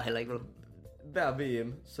spændende er det bare heller ikke, vel? Hver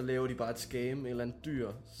VM, så laver de bare et scam, en eller anden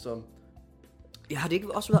dyr, som... Ja, har det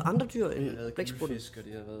ikke også været andre dyr Det har end været blæksprutten? guldfisk, og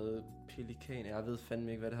det har været pelikan. Jeg ved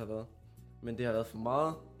fandme ikke, hvad det har været. Men det har været for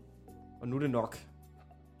meget, og nu er det nok.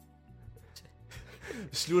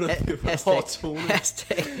 Vi slutter det på hård tone.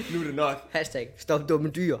 Hashtag. Nu er det nok. Hashtag. Stop dumme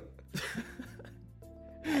dyr.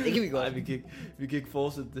 Ja, det kan vi godt. Nej, vi kan ikke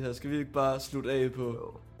fortsætte det her. Skal vi ikke bare slutte af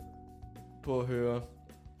på at høre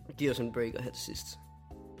Giv os en breaker her til sidst.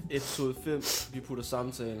 episode 5. Vi putter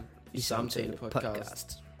samtale i samtale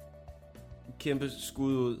podcast. Kæmpe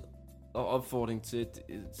skud ud og opfordring til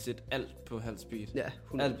at sætte alt på halv speed. Ja,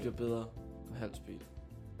 100%. Alt bliver bedre på halv speed.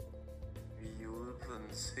 Vi er ude på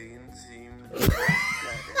den sene time. Ja, det er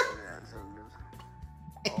det altså lidt.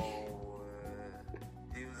 Og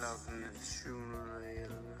det er klokken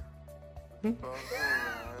 7:11. Spørgsmålet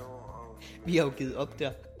er jo, om Vi har jo givet op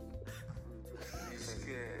der. vi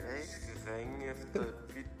skal ringe efter et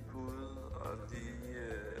vidt bud, og de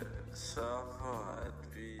sørger for, at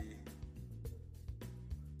vi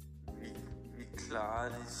klarer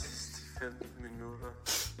de sidste 15 minutter.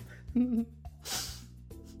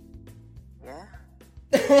 Ja.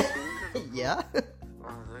 Ja.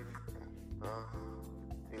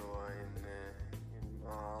 Det var en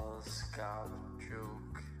meget skarp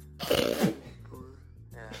joke. Bud.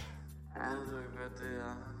 Ja. Ved du ikke, hvad det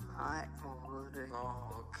er? Nej, overhovedet ikke. Nå,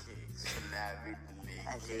 okay, så lader vi den ligge.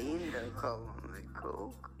 Altså en, der kommer med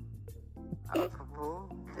coke.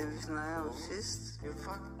 Apropos det, vi snakker om sidst. Det er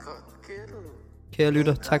fucking godt gættet. Kære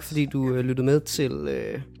lytter, tak fordi du lyttede med til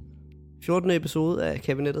 14. episode af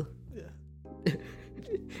Kabinettet.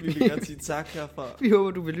 Vi vil gerne sige tak herfra. Vi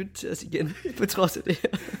håber, du vil lytte til os igen, på trods af det her.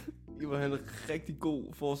 I må have en rigtig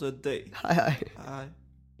god fortsat dag. Hej hej. Hej.